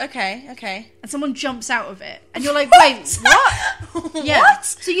wide. Okay. And someone jumps out of it, and you're like, wait, what? Yeah. What?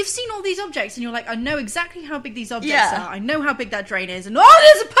 So you've seen all these objects, and you're like, I know exactly how big these objects Yeah. are. I know how big that drain is, and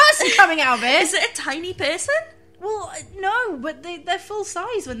there's a person coming out of it. Is it a tiny person? Well, no, but they're full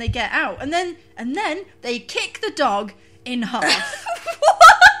size when they get out, and then they kick the dog in half.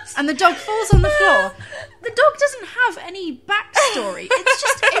 What? And the dog falls on the floor. The dog doesn't have any backstory.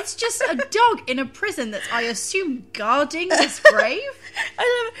 It's just a dog in a prison that's, I assume, guarding his grave.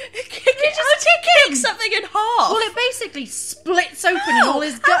 I love it. How do you kick something in half? Well, it basically splits open and all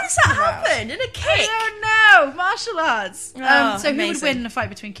his guts How does that come out. happen? In a kick? I don't know. Martial arts. Oh, so who would amazing. win in a fight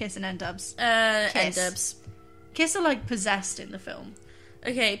between Kiss and N-Dubs? Kiss. N-Dubs. Kiss are, like, possessed in the film.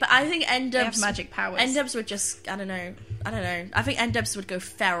 Okay, but I think N-Dubs... They have magic powers. N-Dubs would just... I don't know. I think N-Dubs would go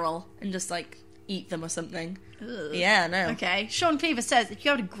feral and just, like, eat them or something. Ugh. Yeah, no. Okay. Sean Cleaver says, if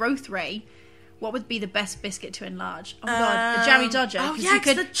you had a growth ray, what would be the best biscuit to enlarge? Oh my god, a jammy dodger. Oh 'cause yeah, you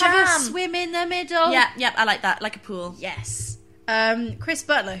could the jam. have a swim in the middle. Yeah, I like that, like a pool. Yes. Chris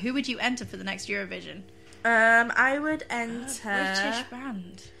Butler, who would you enter for the next Eurovision? I would enter British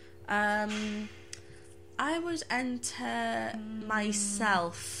band. I would enter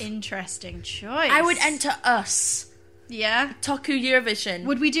myself. Interesting choice. I would enter us. Yeah. Toku Eurovision.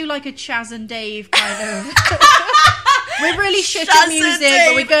 Would we do like a Chaz and Dave kind of? We're really shit Chaz at and music, Dave.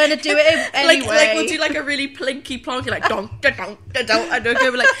 but we're going to do it anyway. Like we'll do like a really plinky plonky, like dong da dong da dong, and we'll go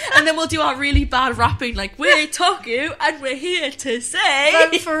like, and then we'll do our really bad rapping, like we're Toku and we're here to say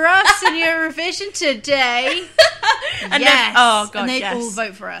Vote for us in Eurovision today. and yes. then, oh god, and they'd yes. all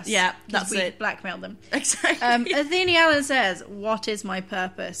vote for us. Yeah, 'cause that's we it. Blackmailed them. Exactly. Athena Allen says, "What is my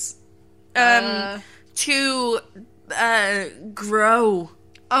purpose?" To grow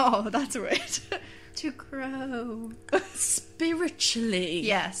Oh, that's weird. To grow spiritually.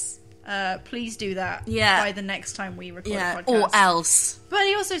 Yes. Please do that. Yeah. By the next time we record a Yeah, podcast. or else. But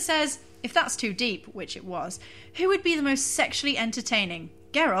he also says, if that's too deep, which it was, who would be the most sexually entertaining?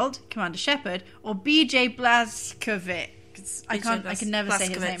 Geralt, Commander Shepard, or BJ Blazkowicz? I can never say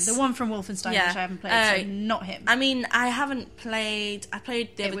his name. The one from Wolfenstein, Yeah. which I haven't played, so not him. I mean, I haven't played. I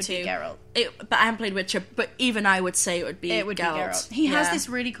played the It other would two. be Geralt. But I haven't played Witcher. But even I would say it would be Geralt. He has Yeah. this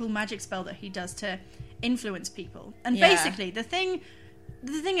really cool magic spell that he does to influence people. And Yeah. basically, the thing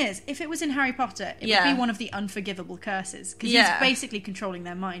is, if it was in Harry Potter, it would be one of the unforgivable curses. Because he's basically controlling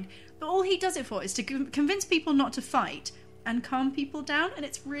their mind. But all he does it for is to convince people not to fight and calm people down, and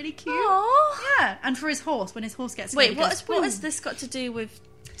it's really cute. Aww. Yeah, and for his horse, when his horse gets scared, Wait, he goes, what has this got to do with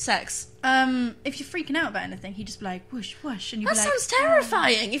sex? if you're freaking out about anything, he just be like, whoosh, whoosh, and you'd That be like... sounds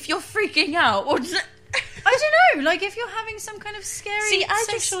terrifying. If you're freaking out, I don't know, like if you're having some kind of scary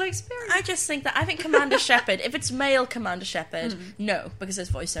sexual experience. I just think that I think Commander Shepard, if it's male Commander Shepard, no, because his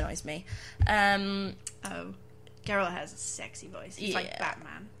voice annoys me. Oh, Geralt has a sexy voice. He's like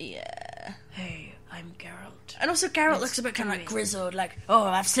Batman. Yeah. Hey, I'm Geralt. And also Geralt looks a bit kind of like grizzled, like, oh,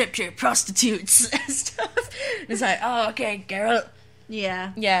 I've slipped through prostitutes and stuff. It's like, oh, okay, Geralt.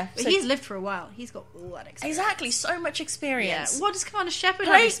 Yeah. Yeah. But so- he's lived for a while. He's got all that experience. Exactly, so much Yeah. experience. What does Commander Shepard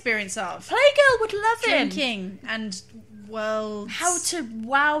have experience of? Playgirl would love him. Drinking and, well... How to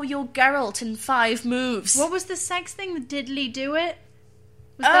wow your Geralt in 5 moves. What was the sex thing? The diddly do it?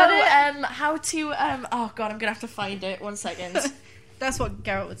 Was that it? How to, oh god, I'm gonna have to find it. 1 second. That's what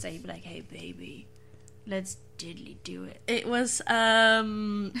Geralt would say. He'd be like, hey, baby, let's diddly do it. It was,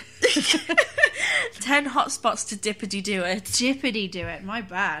 10 hotspots to dippity do it. Dippity do it. My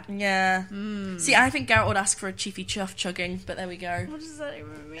bad. Yeah. See, I think Geralt would ask for a chiefy chuff chugging, but there we go. What does that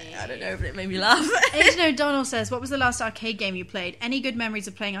even mean? I don't know, but it made me laugh. Agent O'Donnell says, what was the last arcade game you played? Any good memories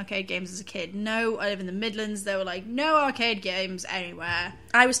of playing arcade games as a kid? No, I live in the Midlands. There were like no arcade games anywhere.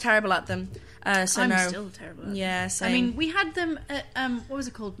 I was terrible at them. So I'm no. still terrible at them. Yeah, same. I mean, we had them at, what was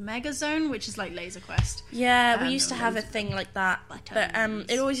it called? Megazone, which is like Laser Quest. yeah, we used to have a thing like that. But Buttons.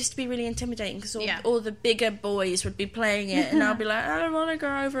 it always used to be really intimidating because Yeah. all the bigger boys would be playing it and I'll be like, I don't want to go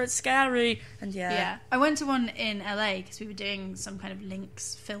over, it's scary. And Yeah. I went to one in LA because we were doing some kind of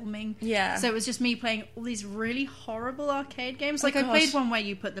Lynx filming. Yeah. So it was just me playing all these really horrible arcade games. Like I gosh. played one where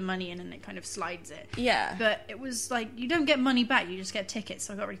you put the money in and it kind of slides it. Yeah. But it was like, you don't get money back, you just get tickets,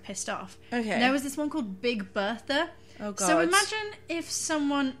 so I got really pissed off. Okay. And there was this one called Big Bertha. Oh, God. So imagine if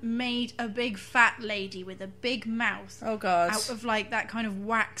someone made a big fat lady with a big mouth Oh, God. out of like that kind of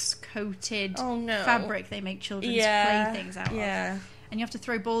wax coated Oh, no. fabric they make children's playthings out of. And you have to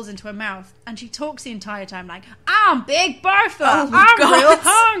throw balls into her mouth, and she talks the entire time like, I'm Big Bertha, Oh, my I'm God. real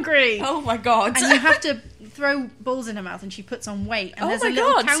hungry. Oh my god. And you have to throw balls in her mouth, and she puts on weight, and Oh there's my a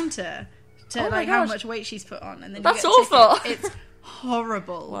little God. counter to Oh my like how gosh. much weight she's put on, and then That's you get awful. tickets. It's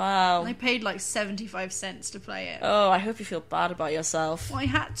horrible. Wow. And I paid like 75 cents to play it. Oh, I hope you feel bad about yourself. Well, I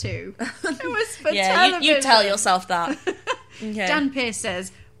had to. It was for Yeah, television. you tell yourself that. Okay. Dan Pierce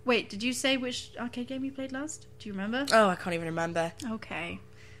says, wait, did you say which arcade game you played last? Do you remember? Oh, I can't even remember. Okay.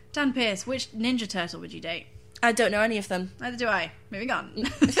 Dan Pierce, which Ninja Turtle would you date? I don't know any of them. Neither do I. Moving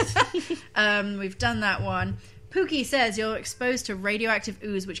on. We've done that one. Pookie says you're exposed to radioactive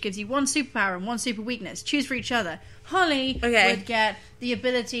ooze, which gives you one superpower and one super weakness. Choose for each other. Holly would get the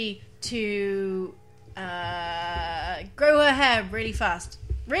ability to grow her hair really fast.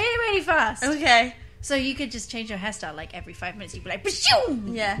 Really, really fast. Okay. So you could just change your hairstyle like every 5 minutes. You'd be like,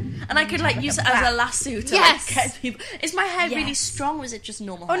 Pshoom! Yeah. And I could like use it as a lasso to Yes. like get people. Is my hair really Yes. strong or is it just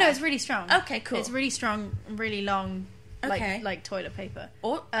normal Oh hair? no, it's really strong. Okay, cool. It's really strong, really long, Okay. like toilet paper.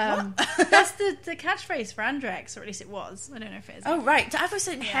 Or That's the catchphrase for Andrex, or at least it was. I don't know if it is. Oh right, I was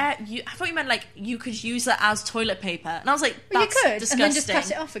saying hair. I thought you meant like you could use it as toilet paper, and I was like, Well, that's you could, disgusting. and then just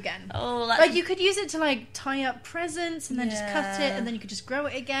cut it off again. Oh, that's Like you could use it to like tie up presents, and then just cut it, Yeah. and then you could just grow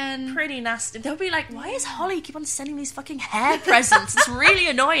it again. pretty nasty. They'll be like, why is Holly keep on sending these fucking hair presents? It's really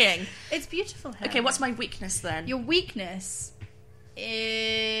annoying. It's beautiful hair. Okay, what's my weakness then? Your weakness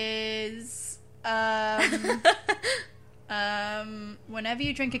is whenever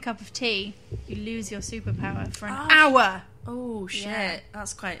you drink a cup of tea, you lose your superpower for an hour. Oh shit, Yeah.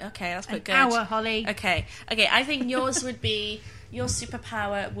 that's quite okay. That's quite An good. hour, Holly. Okay. I think yours would be your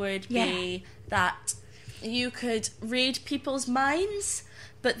superpower would be that you could read people's minds.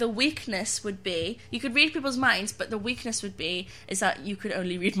 But the weakness would be you could read people's minds, but the weakness would be is that you could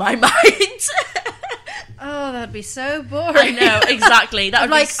only read my mind. Oh, that'd be so boring. I know exactly. That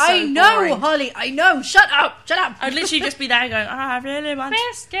would like, be so I know, boring. Holly. I know. Shut up. Shut up. I'd literally just be there going, "Oh, I really want.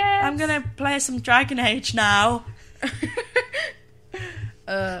 Biscuits. I'm gonna play some Dragon Age now." Think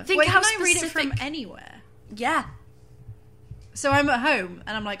Wait, how can I read it from specific- anywhere? Yeah. So I'm at home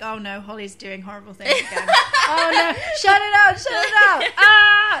and I'm like, oh no, Holly's doing horrible things again. Oh no, shut it out, shut it out.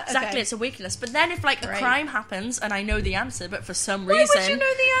 Ah! Exactly, Okay. it's a weakness. But then if like a Great. crime happens and I know the answer, but for some Why reason, would you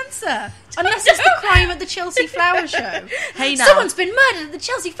know the answer? Unless it's the crime at the Chelsea Flower Show. Hey, now. Someone's been murdered at the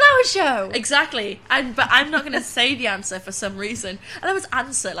Chelsea Flower Show. Exactly. But I'm not going to say the answer for some reason. And I was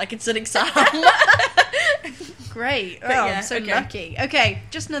answer like it's an exam. Great. Oh, yeah, I'm so okay. lucky. Okay,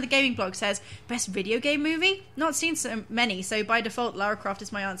 just another gaming blog says, best video game movie? Not seen so many, so by default, Lara Croft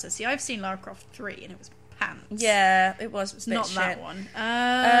is my answer. See, I've seen Lara Croft 3 and it was pants. Yeah, it was. It's not that shit. one.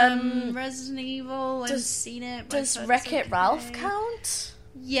 Resident Evil, I've seen it. but Does I thought Wreck-It it's okay. Ralph count?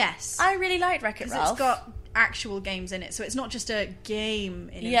 Yes. I really liked Wreck-It Because Ralph. it's got actual games in it, so it's not just a game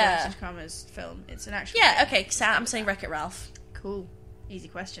in Yeah. inverted commas film. It's an actual Yeah, game. okay, so I'm saying Wreck-It Ralph. Cool. Easy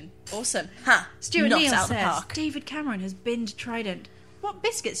question. Awesome. Ha. Stuart Knocked Neal out the says, park. David Cameron has binned Trident. What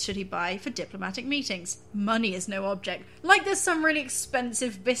biscuits should he buy for diplomatic meetings? Money is no object. Like there's some really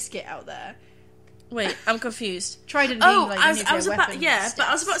expensive biscuit out there. Wait, I'm confused. Trident being Oh, like I was nuclear about weapons but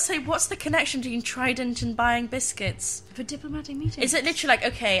I was sticks. about to say, what's the connection between Trident and buying biscuits? For diplomatic meetings. Is it literally like,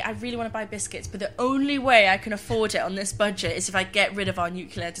 okay, I really want to buy biscuits, but the only way I can afford it on this budget is if I get rid of our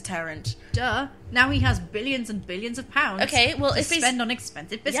nuclear deterrent? Duh. Now he has billions and billions of pounds. Okay, well, to if he's- spend on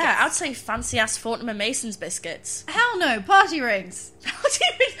expensive biscuits. Yeah, I'd say fancy ass Fortnum & Mason's biscuits. Hell no, party rings.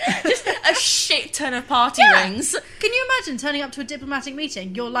 Just a shit ton of party Yeah. rings. Can you imagine turning up to a diplomatic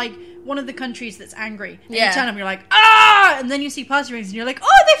meeting? You're like one of the countries that's angry. And Yeah. you turn up and you're like, ah! And then you see party rings and you're like,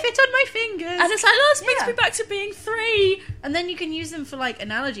 oh, they fit on my fingers. And it's like, oh, this brings Yeah. me back to being 3. And then you can use them for like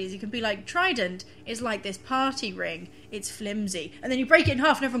analogies. You can be like, Trident is like this party ring. It's flimsy. And then you break it in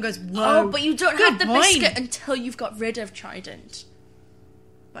half and everyone goes, whoa. Oh, but you don't good have the point. biscuit until you've got rid of Trident.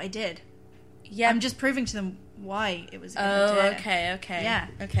 But I did. Yeah. I'm just proving to them why it was a good Oh, idea. okay. Yeah.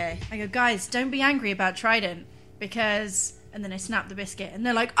 Okay. I go, guys, don't be angry about Trident because... And then I snap the biscuit and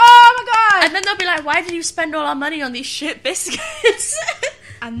they're like, oh my god! And then they'll be like, why did you spend all our money on these shit biscuits?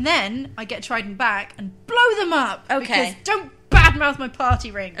 And then I get Trident back and blow them up. Okay. Because don't badmouth my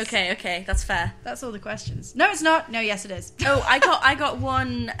party rings. okay, that's fair. That's all the questions. No, it's not. No, yes, it is. Oh, I got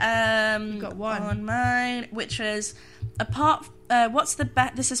one. You got one. on mine, which is what's the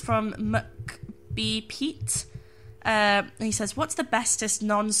best? This is from McB Pete. He says, "What's the bestest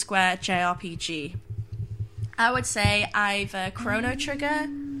non-square JRPG?" I would say either Chrono Trigger.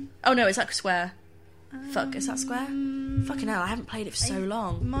 Oh no, is that square? Fuck, is that square? Fucking hell, I haven't played it for so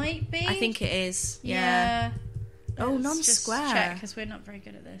long. Might be. I think it is. Yeah. Oh, Let's non-square. Just check because we're not very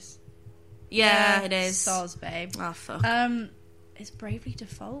good at this. Yeah, it is. Soz, babe. Oh fuck. Is Bravely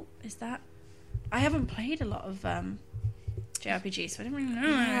Default? Is that? I haven't played a lot of JRPGs, so I don't really know.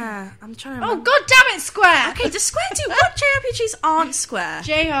 Yeah, I'm trying to. Oh god damn it, Square! Okay, does Square do what JRPGs aren't Square?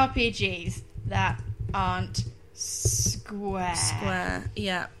 JRPGs that aren't Square. Square,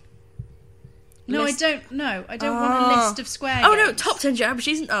 yeah. No, List- I don't. No, I don't want a list of Square. Oh no, games. top 10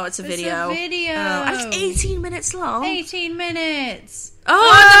 JRPGs. Oh, it's a video. It's a video. Oh, and it's 18 minutes long. 18 minutes. Oh,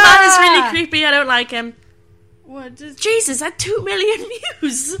 the man is really creepy. I don't like him. What does? Jesus, had 2 million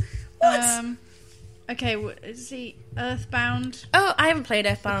views. What? Okay, is he Earthbound? Oh, I haven't played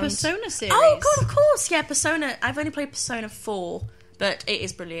Earthbound. Persona series. Oh god, of course. Yeah, Persona. I've only played Persona 4, but it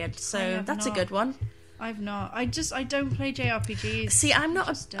is brilliant. I So have that's not. a good one. I've not. I don't play JRPGs. See, I'm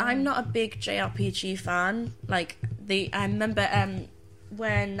Just don't. I'm not a big JRPG fan. Like I remember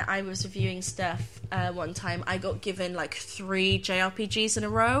when I was reviewing stuff one time, I got given like 3 JRPGs in a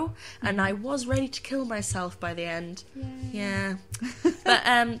row, and I was ready to kill myself by the end. Yeah.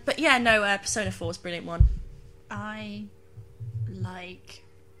 But yeah, no, Persona 4 is a brilliant one. I like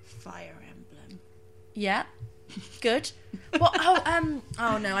Fire Emblem. Yeah. Good. Well,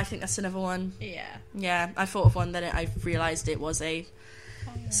 oh no, I think that's another one. Yeah. Yeah, I thought of one, then I realised it was a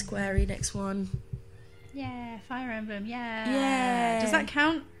Square Enix one. Yeah, Fire Emblem, yeah. Yeah. Does that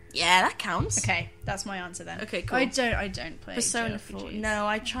count? Yeah, that counts. Okay, that's my answer then. Okay, cool. I don't play Persona JRPGs. 4. No,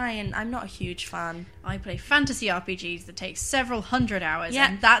 I try and... I'm not a huge fan. I play fantasy RPGs that take several hundred hours, Yeah.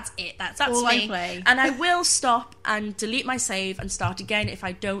 and that's it. That's all me. I play. And I will stop and delete my save and start again if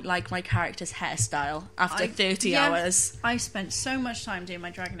I don't like my character's hairstyle after 30 hours. I spent so much time doing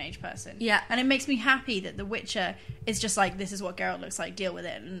my Dragon Age person. Yeah. And it makes me happy that The Witcher is just like, this is what Geralt looks like, deal with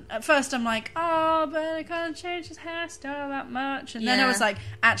it. And at first I'm like, oh, but I can't change his hairstyle that much. And then I Yeah. was like,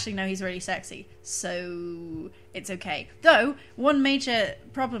 actually, no, he's really sexy. So it's okay. Though, one major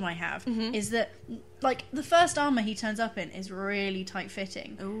problem I have is that, like, the first armour he turns up in is really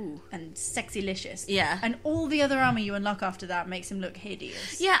tight-fitting. Ooh. And sexy-licious. Yeah. And all the other armour you unlock after that makes him look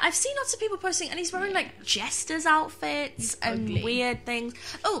hideous. Yeah, I've seen lots of people posting, and he's wearing, like, jester's outfits and ugly. weird things.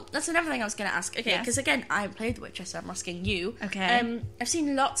 Oh, that's another thing I was going to ask. Okay, Yes. because, again, I haven't played The Witcher, so I'm asking you. Okay. I've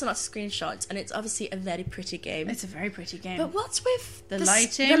seen lots and lots of screenshots, and it's obviously a very pretty game. It's a very pretty game. But what's with The s-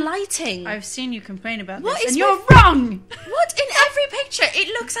 lighting? The lighting. I've seen you complain about What this, is and you're with- wrong! What? In every picture, it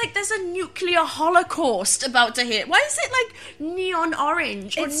looks like there's a nuclear holocaust about to hit. Why is it like neon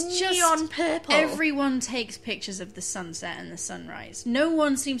orange or It's just neon purple? everyone takes pictures of the sunset and the sunrise. No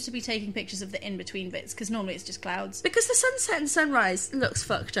one seems to be taking pictures of the in-between bits, because normally it's just clouds. Because the sunset and sunrise looks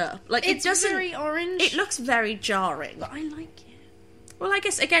fucked up. Like It's it doesn't. very orange. It looks very jarring. But I like it. Well, I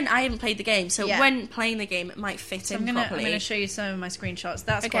guess again, I haven't played the game, so Yeah. when playing the game, it might fit So in I'm properly. gonna show you some of my screenshots.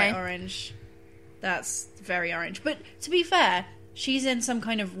 That's Okay. quite orange. That's very orange. But to be fair, she's in some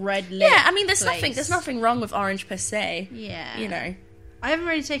kind of red lit Yeah, I mean, there's place. nothing wrong with orange per se. Yeah. You know. I haven't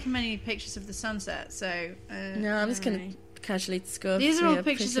really taken many pictures of the sunset, so... No, I'm just gonna casually scroll. These are through all your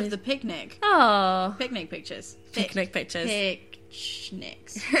pictures of the picnic. Oh, Picnic pictures. picnic pictures.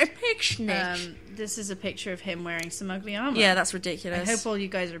 Picnics. Picnic. This is a picture of him wearing some ugly armor. Yeah, that's I ridiculous. hope all you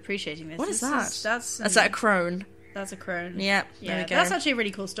guys are appreciating this. What is This that? That's that a crone? That's a crone. Yeah, Yeah, there we go. that's actually a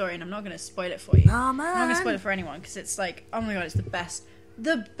really cool story, and I'm not going to spoil it for you. Oh, I'm not going man. to spoil it for anyone, because it's like, oh my god, it's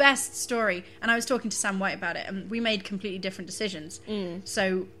the best story. And I was talking to Sam White about it, and we made completely different decisions.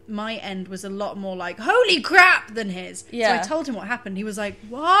 So my end was a lot more like, holy crap, than his. Yeah. So I told him what happened. He was like,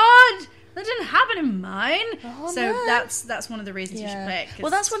 what? That didn't happen in mine. Oh, so man. that's one of the reasons you should play it. 'cause-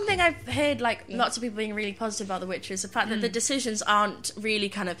 Well, that's one thing I've heard, like, lots of people being really positive about The Witcher is the fact that the decisions aren't really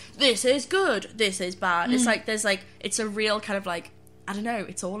kind of, this is good, this is bad. It's like, there's like, it's a real kind of like, I don't know,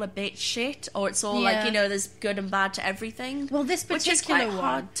 it's all a bit shit, or it's all like, Yeah. you know, there's good and bad to everything. Well, this which is particular quite one,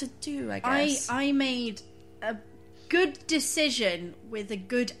 hard to do, I guess. I made a good decision with a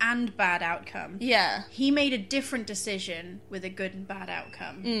good and bad outcome. Yeah. He made a different decision with a good and bad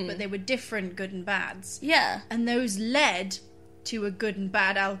outcome, but they were different good and bads. Yeah. And those led to a good and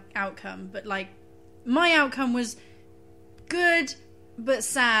bad outcome. But, like, my outcome was good but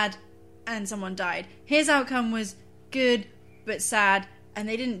sad, and someone died. His outcome was good but sad, and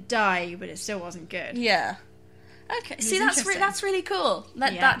they didn't die, but it still wasn't good. Yeah. Okay. See, that's interesting. that's really cool.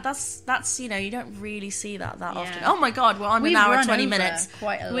 Yeah. That's you know, you don't really see that Yeah. often. Oh my god, we're on We've an hour run 20 over minutes.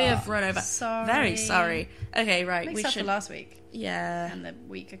 quite a We lot. have run over. Sorry. Very sorry. Okay, right. Makes we up should for last week yeah. and the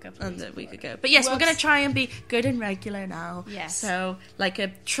week a couple of And weeks a week before. ago. But yes, we're Whoops. going to try and be good and regular now. Yes. So, like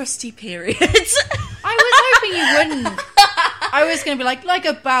a trusty period. I was hoping you wouldn't. I was going to be like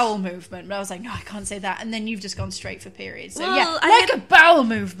a bowel movement, but I was like, no, I can't say that. And then you've just gone straight for periods. So Well, yeah, I like had- a bowel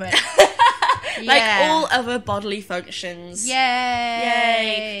movement. Like Yeah. all other bodily functions. Yay!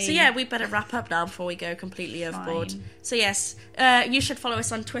 Yay! So yeah, we better wrap up now before we go completely overboard. Fine. So yes, you should follow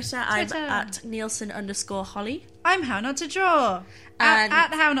us on Twitter. I'm Twitter. at Nielsen_Holly. I'm How Not to Draw. And-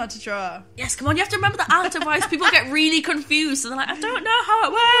 At How Not to Draw. Yes, come on, you have to remember the at, otherwise people get really confused and they're like, I don't know how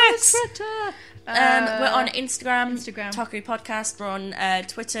it works. Twitter. We're on Instagram, Instagram. Toku Podcast. We're on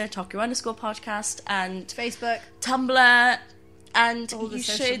Twitter, Toku_podcast, and Facebook. Tumblr. And All the you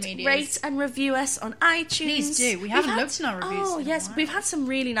social should medias. rate and review us on iTunes. Please do. We We've haven't had- looked in our reviews Oh in a yes, while. we've had some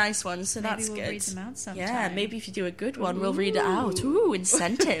really nice ones, so Maybe that's we'll good. read them out sometime. Yeah, maybe if you do a good one, we'll read it out. Ooh,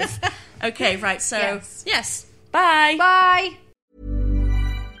 incentive. Okay, right. So yes. Bye. Bye.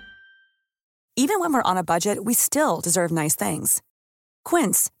 Even when we're on a budget, we still deserve nice things.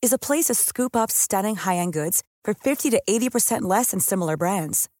 Quince is a place to scoop up stunning high-end goods for 50 to 80% less than similar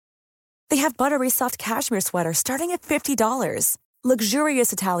brands. They have buttery soft cashmere sweaters starting at $50,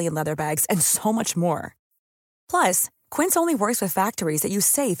 luxurious Italian leather bags, and so much more. Plus, Quince only works with factories that use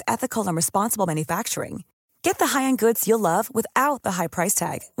safe, ethical, and responsible manufacturing. Get the high-end goods you'll love without the high price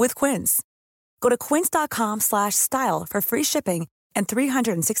tag with Quince. Go to quince.com/style for free shipping and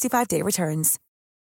 365-day returns.